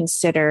to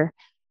consider,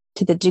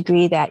 to the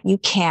degree that you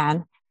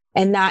can,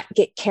 and not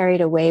get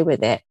carried away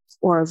with it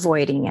or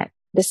avoiding it.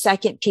 The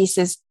second piece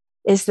is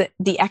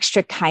the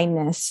extra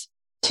kindness,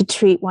 to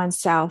treat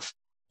oneself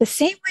the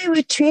same way we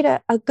would treat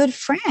a good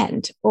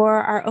friend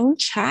or our own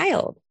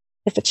child.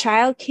 If a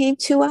child came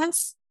to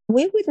us,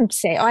 we wouldn't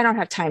say, oh, I don't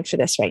have time for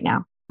this right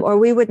now. Or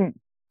we wouldn't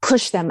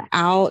push them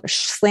out or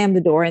slam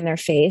the door in their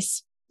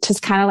face. It's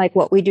kind of like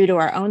what we do to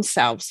our own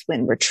selves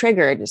when we're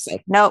triggered. It's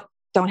like, nope,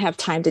 don't have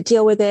time to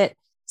deal with it.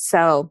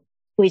 So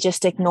we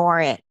just ignore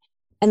it.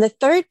 And the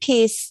third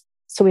piece,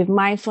 so we have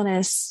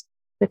mindfulness,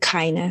 the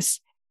kindness.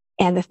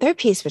 And the third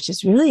piece, which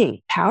is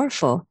really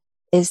powerful,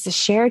 is the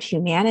shared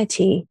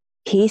humanity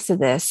piece of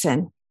this.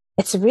 And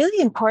it's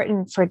really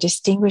important for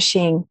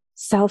distinguishing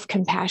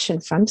self-compassion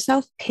from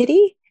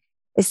self-pity,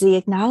 is the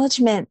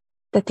acknowledgement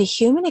that the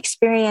human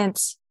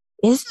experience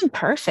isn't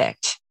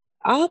perfect.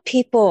 All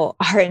people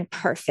are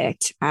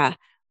imperfect.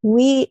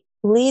 We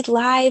lead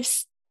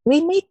lives, we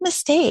make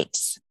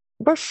mistakes,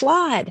 we're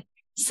flawed.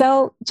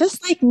 So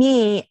just like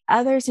me,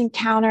 others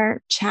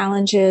encounter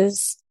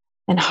challenges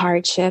and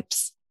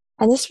hardships.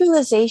 And this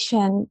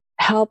realization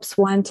helps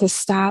one to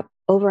stop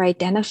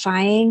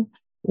over-identifying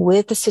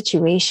with the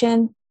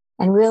situation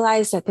and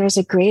realize that there's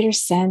a greater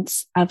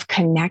sense of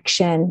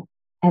connection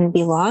and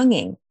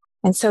belonging.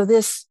 And so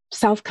this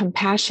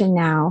self-compassion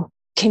now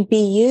can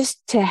be used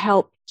to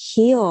help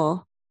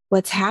heal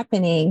what's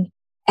happening.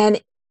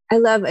 And I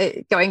love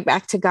going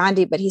back to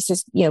Gandhi, but he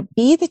says,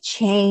 be the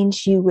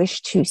change you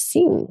wish to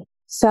see.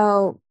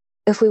 So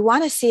if we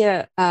want to see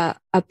a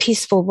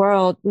peaceful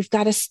world, we've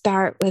got to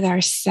start with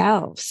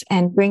ourselves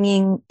and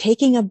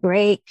taking a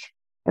break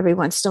every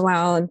once in a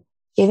while and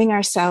giving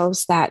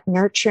ourselves that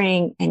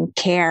nurturing and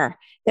care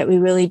that we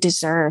really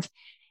deserve.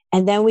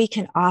 And then we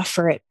can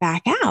offer it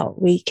back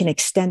out. We can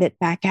extend it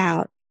back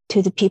out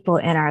to the people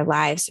in our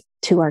lives,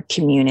 to our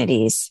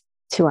communities,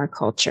 to our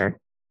culture.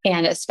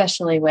 And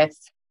especially with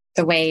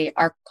the way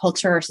our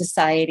culture or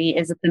society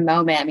is at the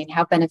moment, I mean,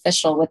 how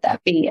beneficial would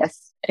that be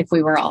if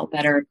we were all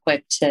better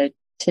equipped to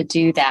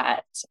do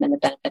that, and the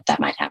benefit that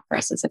might have for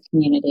us as a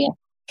community? I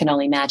can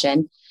only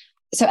imagine.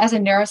 So as a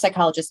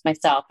neuropsychologist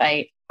myself,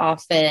 I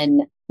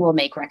often will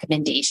make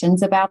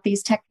recommendations about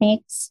these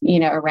techniques,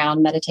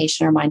 around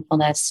meditation or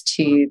mindfulness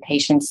to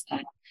patients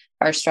that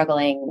are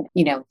struggling,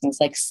 things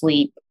like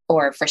sleep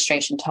or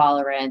frustration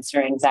tolerance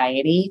or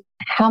anxiety.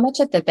 How much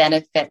of the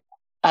benefit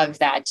of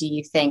that do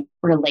you think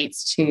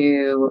relates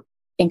to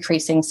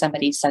increasing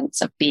somebody's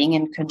sense of being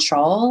in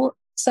control,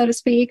 so to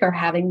speak, or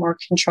having more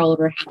control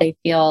over how they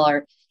feel,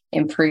 or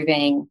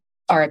improving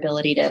our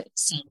ability to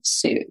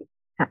self-soothe?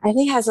 I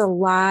think it has a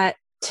lot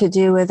to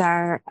do with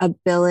our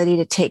ability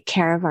to take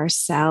care of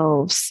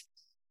ourselves.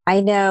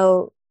 I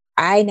know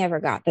I never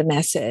got the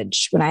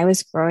message when I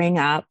was growing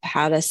up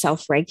how to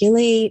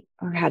self-regulate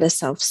or how to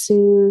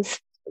self-soothe.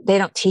 They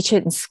don't teach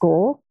it in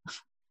school. I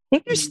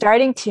think they're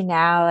starting to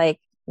now, like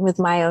with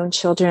my own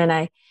children.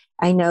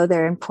 I know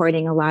they're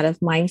importing a lot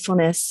of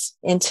mindfulness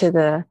into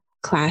the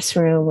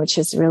classroom, which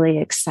is really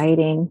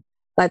exciting.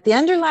 But the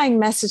underlying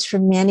message for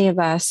many of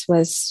us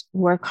was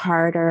work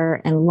harder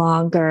and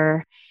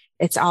longer.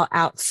 It's all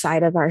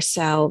outside of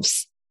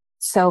ourselves.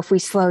 So if we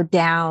slow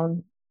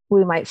down,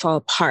 we might fall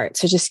apart.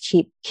 So just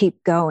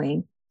keep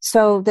going.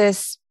 So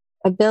this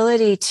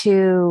ability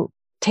to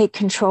take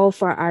control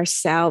for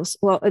ourselves,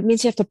 well, it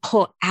means you have to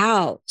pull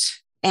out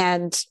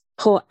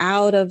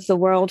of the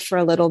world for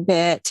a little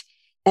bit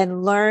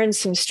and learn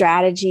some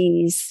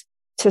strategies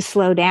to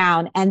slow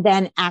down and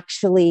then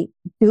actually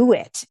do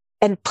it.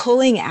 And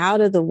pulling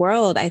out of the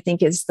world, I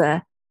think, is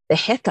the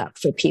hiccup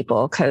for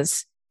people,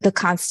 because the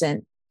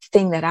constant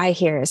thing that I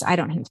hear is, I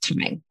don't have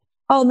time.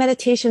 Oh,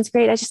 meditation's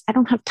great. I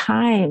don't have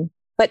time.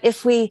 But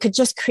if we could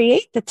just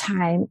create the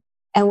time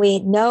and we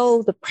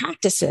know the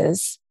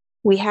practices,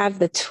 we have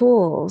the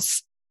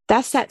tools,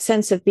 that's that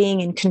sense of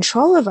being in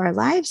control of our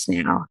lives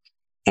now.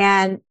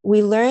 And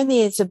we learn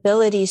these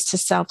abilities to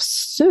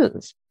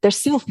self-soothe. They're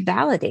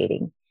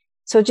self-validating.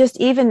 So just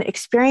even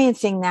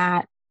experiencing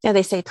that,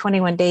 they say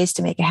 21 days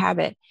to make a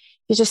habit.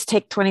 You just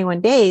take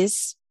 21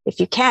 days, if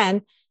you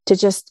can, to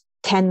just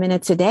 10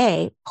 minutes a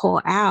day,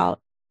 pull out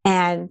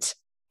and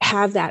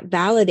have that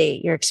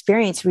validate your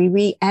experience. We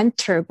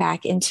re-enter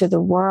back into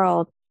the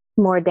world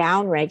more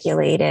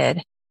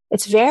down-regulated.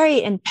 It's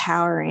very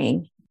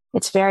empowering.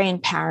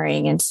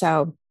 And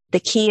so the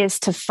key is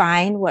to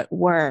find what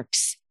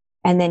works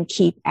and then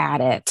keep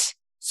at it.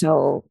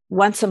 So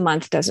once a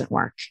month doesn't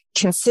work.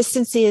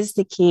 Consistency is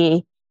the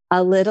key,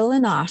 a little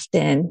and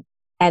often,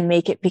 and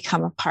make it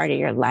become a part of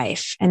your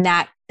life. And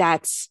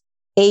that's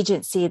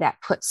agency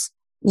that puts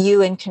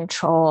you in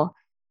control,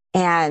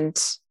 and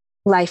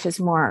life is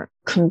more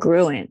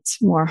congruent,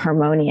 more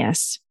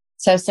harmonious.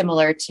 So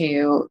similar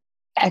to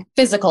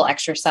physical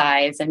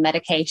exercise and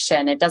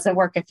medication, it doesn't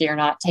work if you're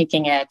not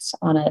taking it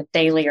on a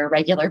daily or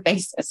regular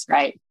basis,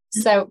 right?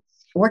 So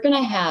we're going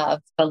to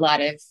have a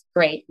lot of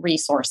great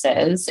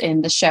resources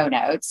in the show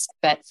notes,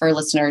 but for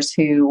listeners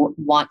who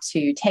want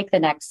to take the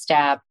next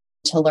step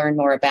to learn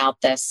more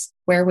about this,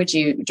 where would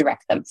you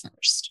direct them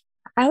first?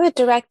 I would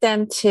direct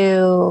them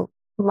to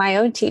my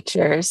own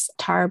teachers,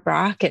 Tara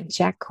Brach and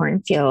Jack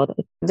Kornfield.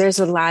 There's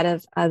a lot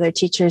of other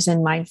teachers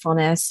in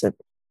mindfulness.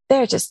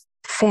 They're just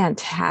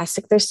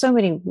fantastic. There's so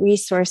many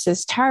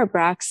resources. Tara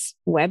Brach's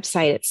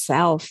website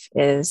itself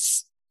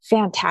is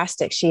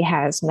fantastic. She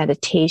has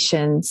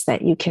meditations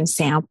that you can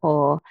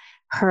sample,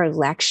 her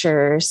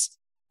lectures.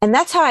 And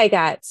that's how I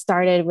got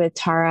started with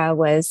Tara.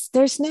 Was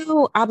there's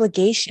no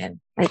obligation.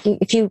 Like,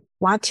 if you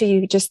want to,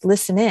 you just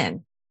listen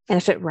in. And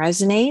if it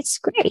resonates,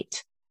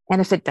 great.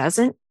 And if it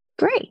doesn't,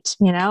 great,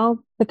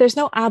 but there's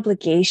no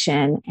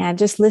obligation. And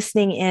just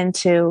listening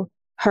into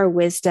her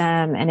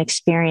wisdom and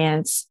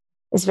experience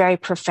is very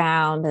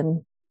profound.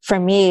 And for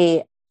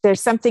me,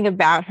 there's something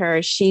about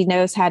her. She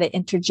knows how to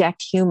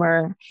interject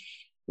humor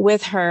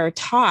with her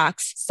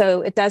talks,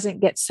 so it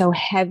doesn't get so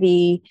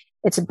heavy.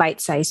 It's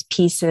bite-sized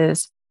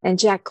pieces. And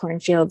Jack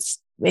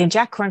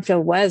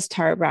Kornfield was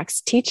Tara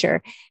Brach's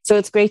teacher. So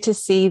it's great to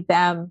see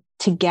them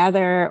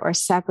together or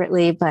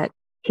separately, but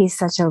he's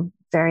such a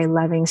very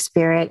loving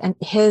spirit. And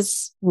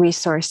his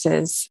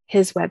resources,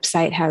 his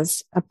website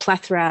has a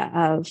plethora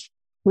of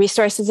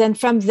resources. And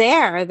from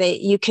there,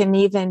 you can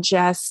even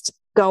just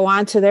go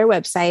onto their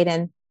website,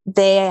 and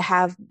they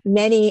have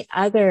many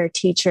other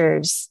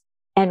teachers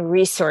and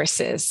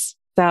resources.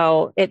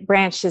 So it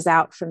branches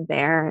out from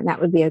there. And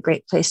that would be a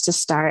great place to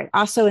start.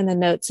 Also in the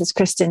notes is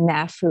Kristin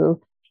Neff,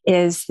 who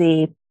is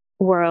the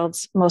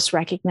world's most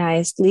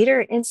recognized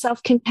leader in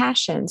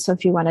self-compassion. So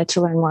if you wanted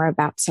to learn more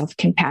about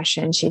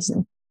self-compassion, she's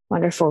a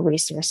wonderful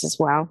resource as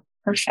well.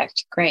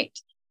 Perfect. Great.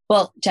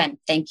 Well, Jen,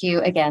 thank you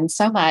again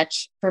so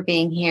much for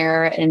being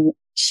here and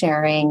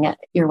sharing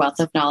your wealth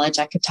of knowledge.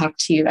 I feel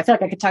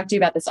like I could talk to you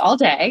about this all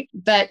day,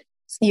 but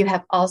you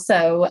have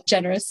also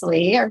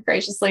generously or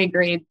graciously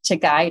agreed to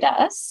guide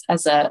us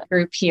as a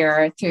group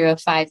here through a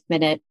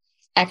 5-minute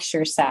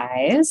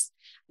exercise.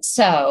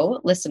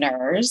 So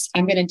listeners,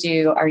 I'm going to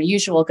do our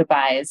usual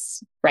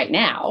goodbyes right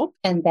now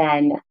and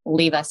then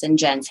leave us in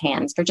Jen's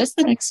hands for just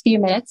the next few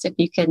minutes if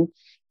you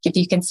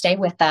can stay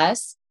with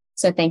us.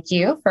 So thank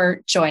you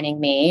for joining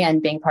me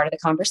and being part of the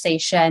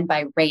conversation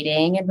by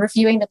rating and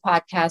reviewing the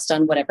podcast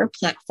on whatever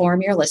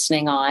platform you're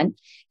listening on,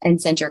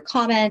 and send your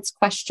comments,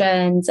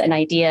 questions, and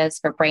ideas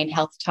for brain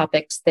health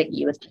topics that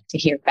you would like to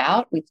hear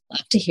about. We'd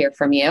love to hear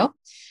from you.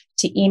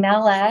 To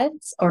email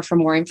us or for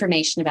more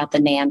information about the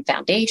NAN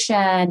Foundation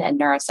and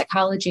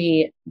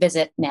neuropsychology,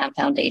 visit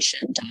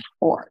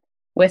nanfoundation.org.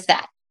 With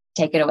that,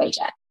 take it away,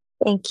 Jen.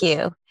 Thank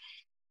you.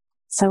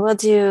 So we'll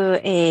do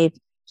a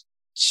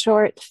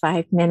short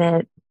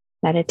 5-minute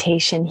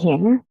meditation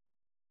here.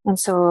 And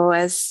so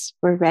as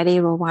we're ready,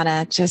 we'll want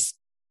to just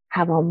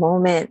have a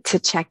moment to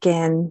check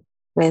in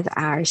with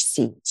our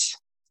seat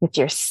if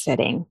you're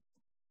sitting.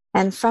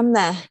 And from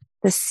the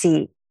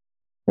seat,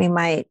 we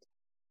might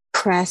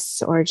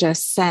press or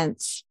just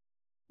sense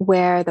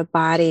where the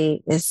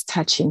body is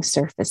touching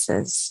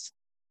surfaces.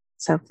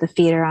 So if the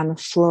feet are on the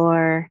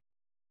floor,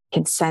 you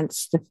can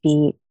sense the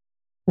feet,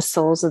 the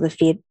soles of the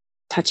feet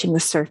touching the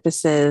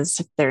surfaces.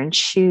 If they're in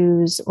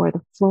shoes or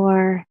the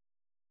floor,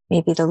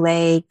 maybe the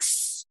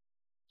legs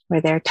where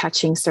they're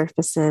touching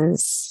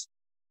surfaces.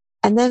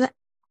 And then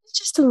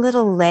just a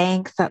little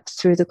length up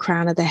through the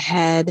crown of the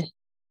head,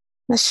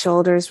 the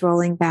shoulders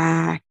rolling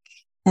back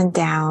and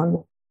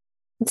down,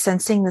 and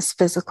sensing this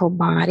physical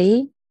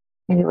body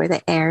maybe where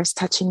the air is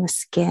touching the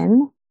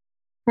skin,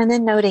 and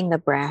then noting the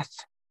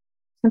breath.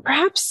 And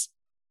perhaps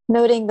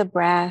noting the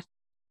breath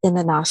in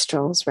the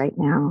nostrils right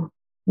now.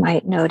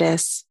 Might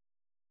notice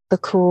the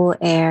cool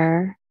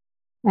air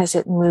as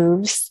it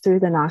moves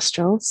through the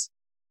nostrils.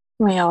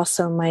 We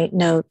also might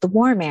note the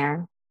warm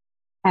air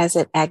as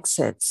it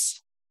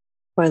exits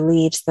or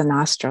leaves the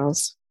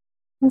nostrils.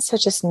 And so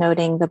just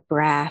noting the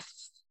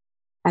breath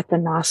at the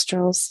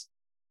nostrils.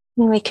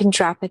 And we can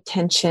drop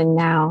attention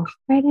now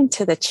right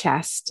into the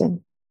chest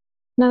and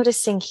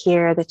noticing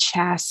here the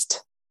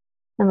chest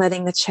and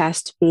letting the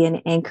chest be an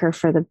anchor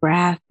for the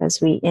breath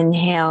as we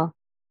inhale,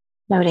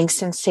 noting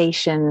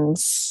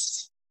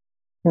sensations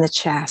in the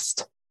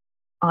chest.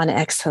 On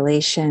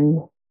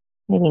exhalation,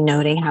 maybe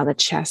noting how the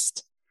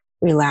chest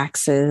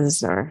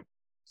relaxes or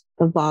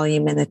the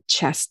volume in the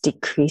chest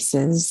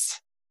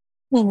decreases.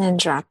 And then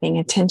dropping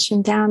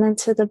attention down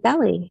into the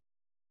belly.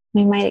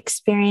 We might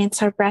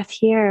experience our breath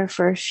here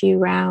for a few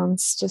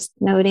rounds, just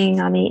noting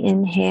on the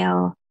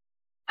inhale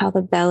how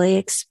the belly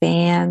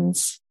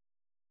expands,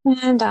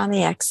 and on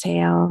the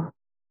exhale,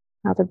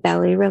 how the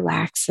belly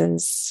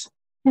relaxes.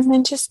 And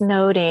then just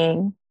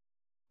noting,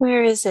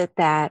 where is it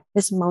that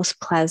is most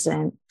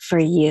pleasant for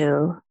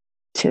you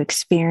to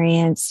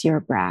experience your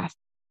breath?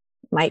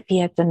 It might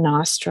be at the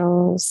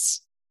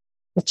nostrils,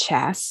 the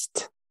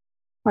chest,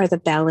 or the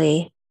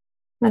belly.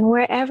 And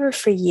wherever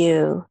for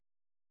you,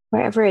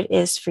 wherever it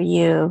is for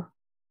you,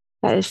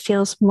 that it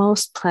feels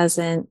most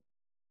pleasant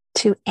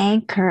to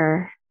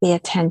anchor the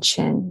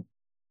attention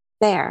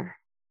there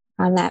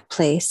on that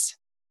place.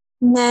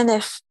 And then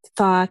if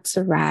thoughts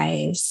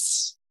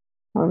arise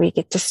or we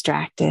get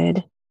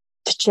distracted,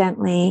 to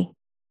gently,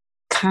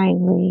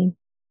 kindly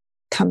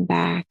come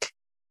back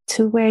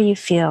to where you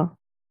feel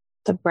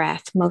the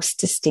breath most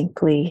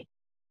distinctly,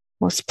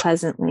 most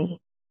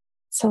pleasantly.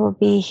 So we'll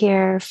be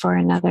here for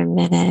another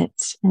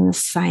minute in the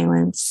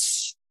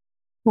silence,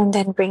 and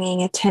then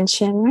bringing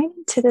attention right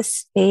into the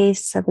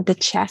space of the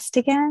chest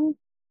again,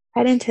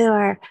 right into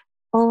our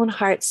own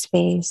heart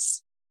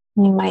space.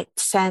 You might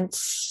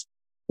sense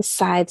the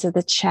sides of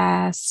the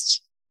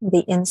chest,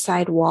 the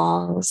inside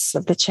walls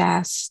of the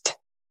chest.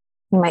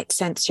 You might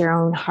sense your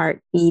own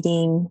heart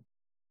beating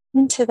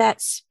into that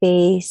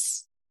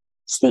space.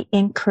 It's the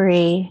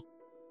inquiry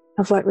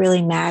of what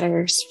really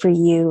matters for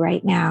you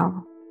right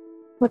now.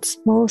 What's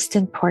most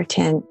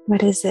important?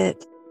 What is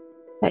it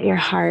that your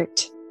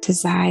heart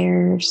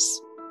desires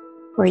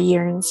or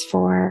yearns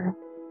for?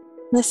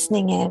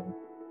 Listening in.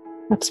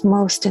 What's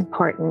most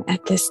important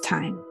at this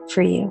time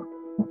for you?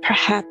 And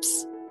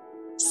perhaps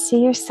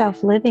see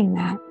yourself living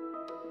that,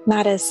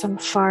 not as some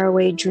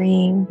faraway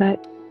dream,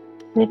 but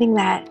living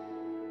that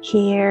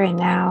here and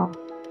now.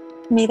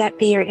 May that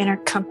be your inner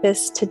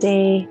compass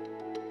today.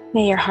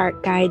 May your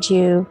heart guide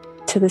you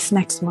to this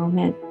next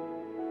moment.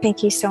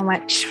 Thank you so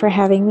much for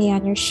having me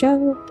on your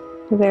show.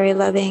 A very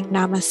loving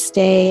namaste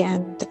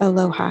and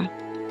aloha.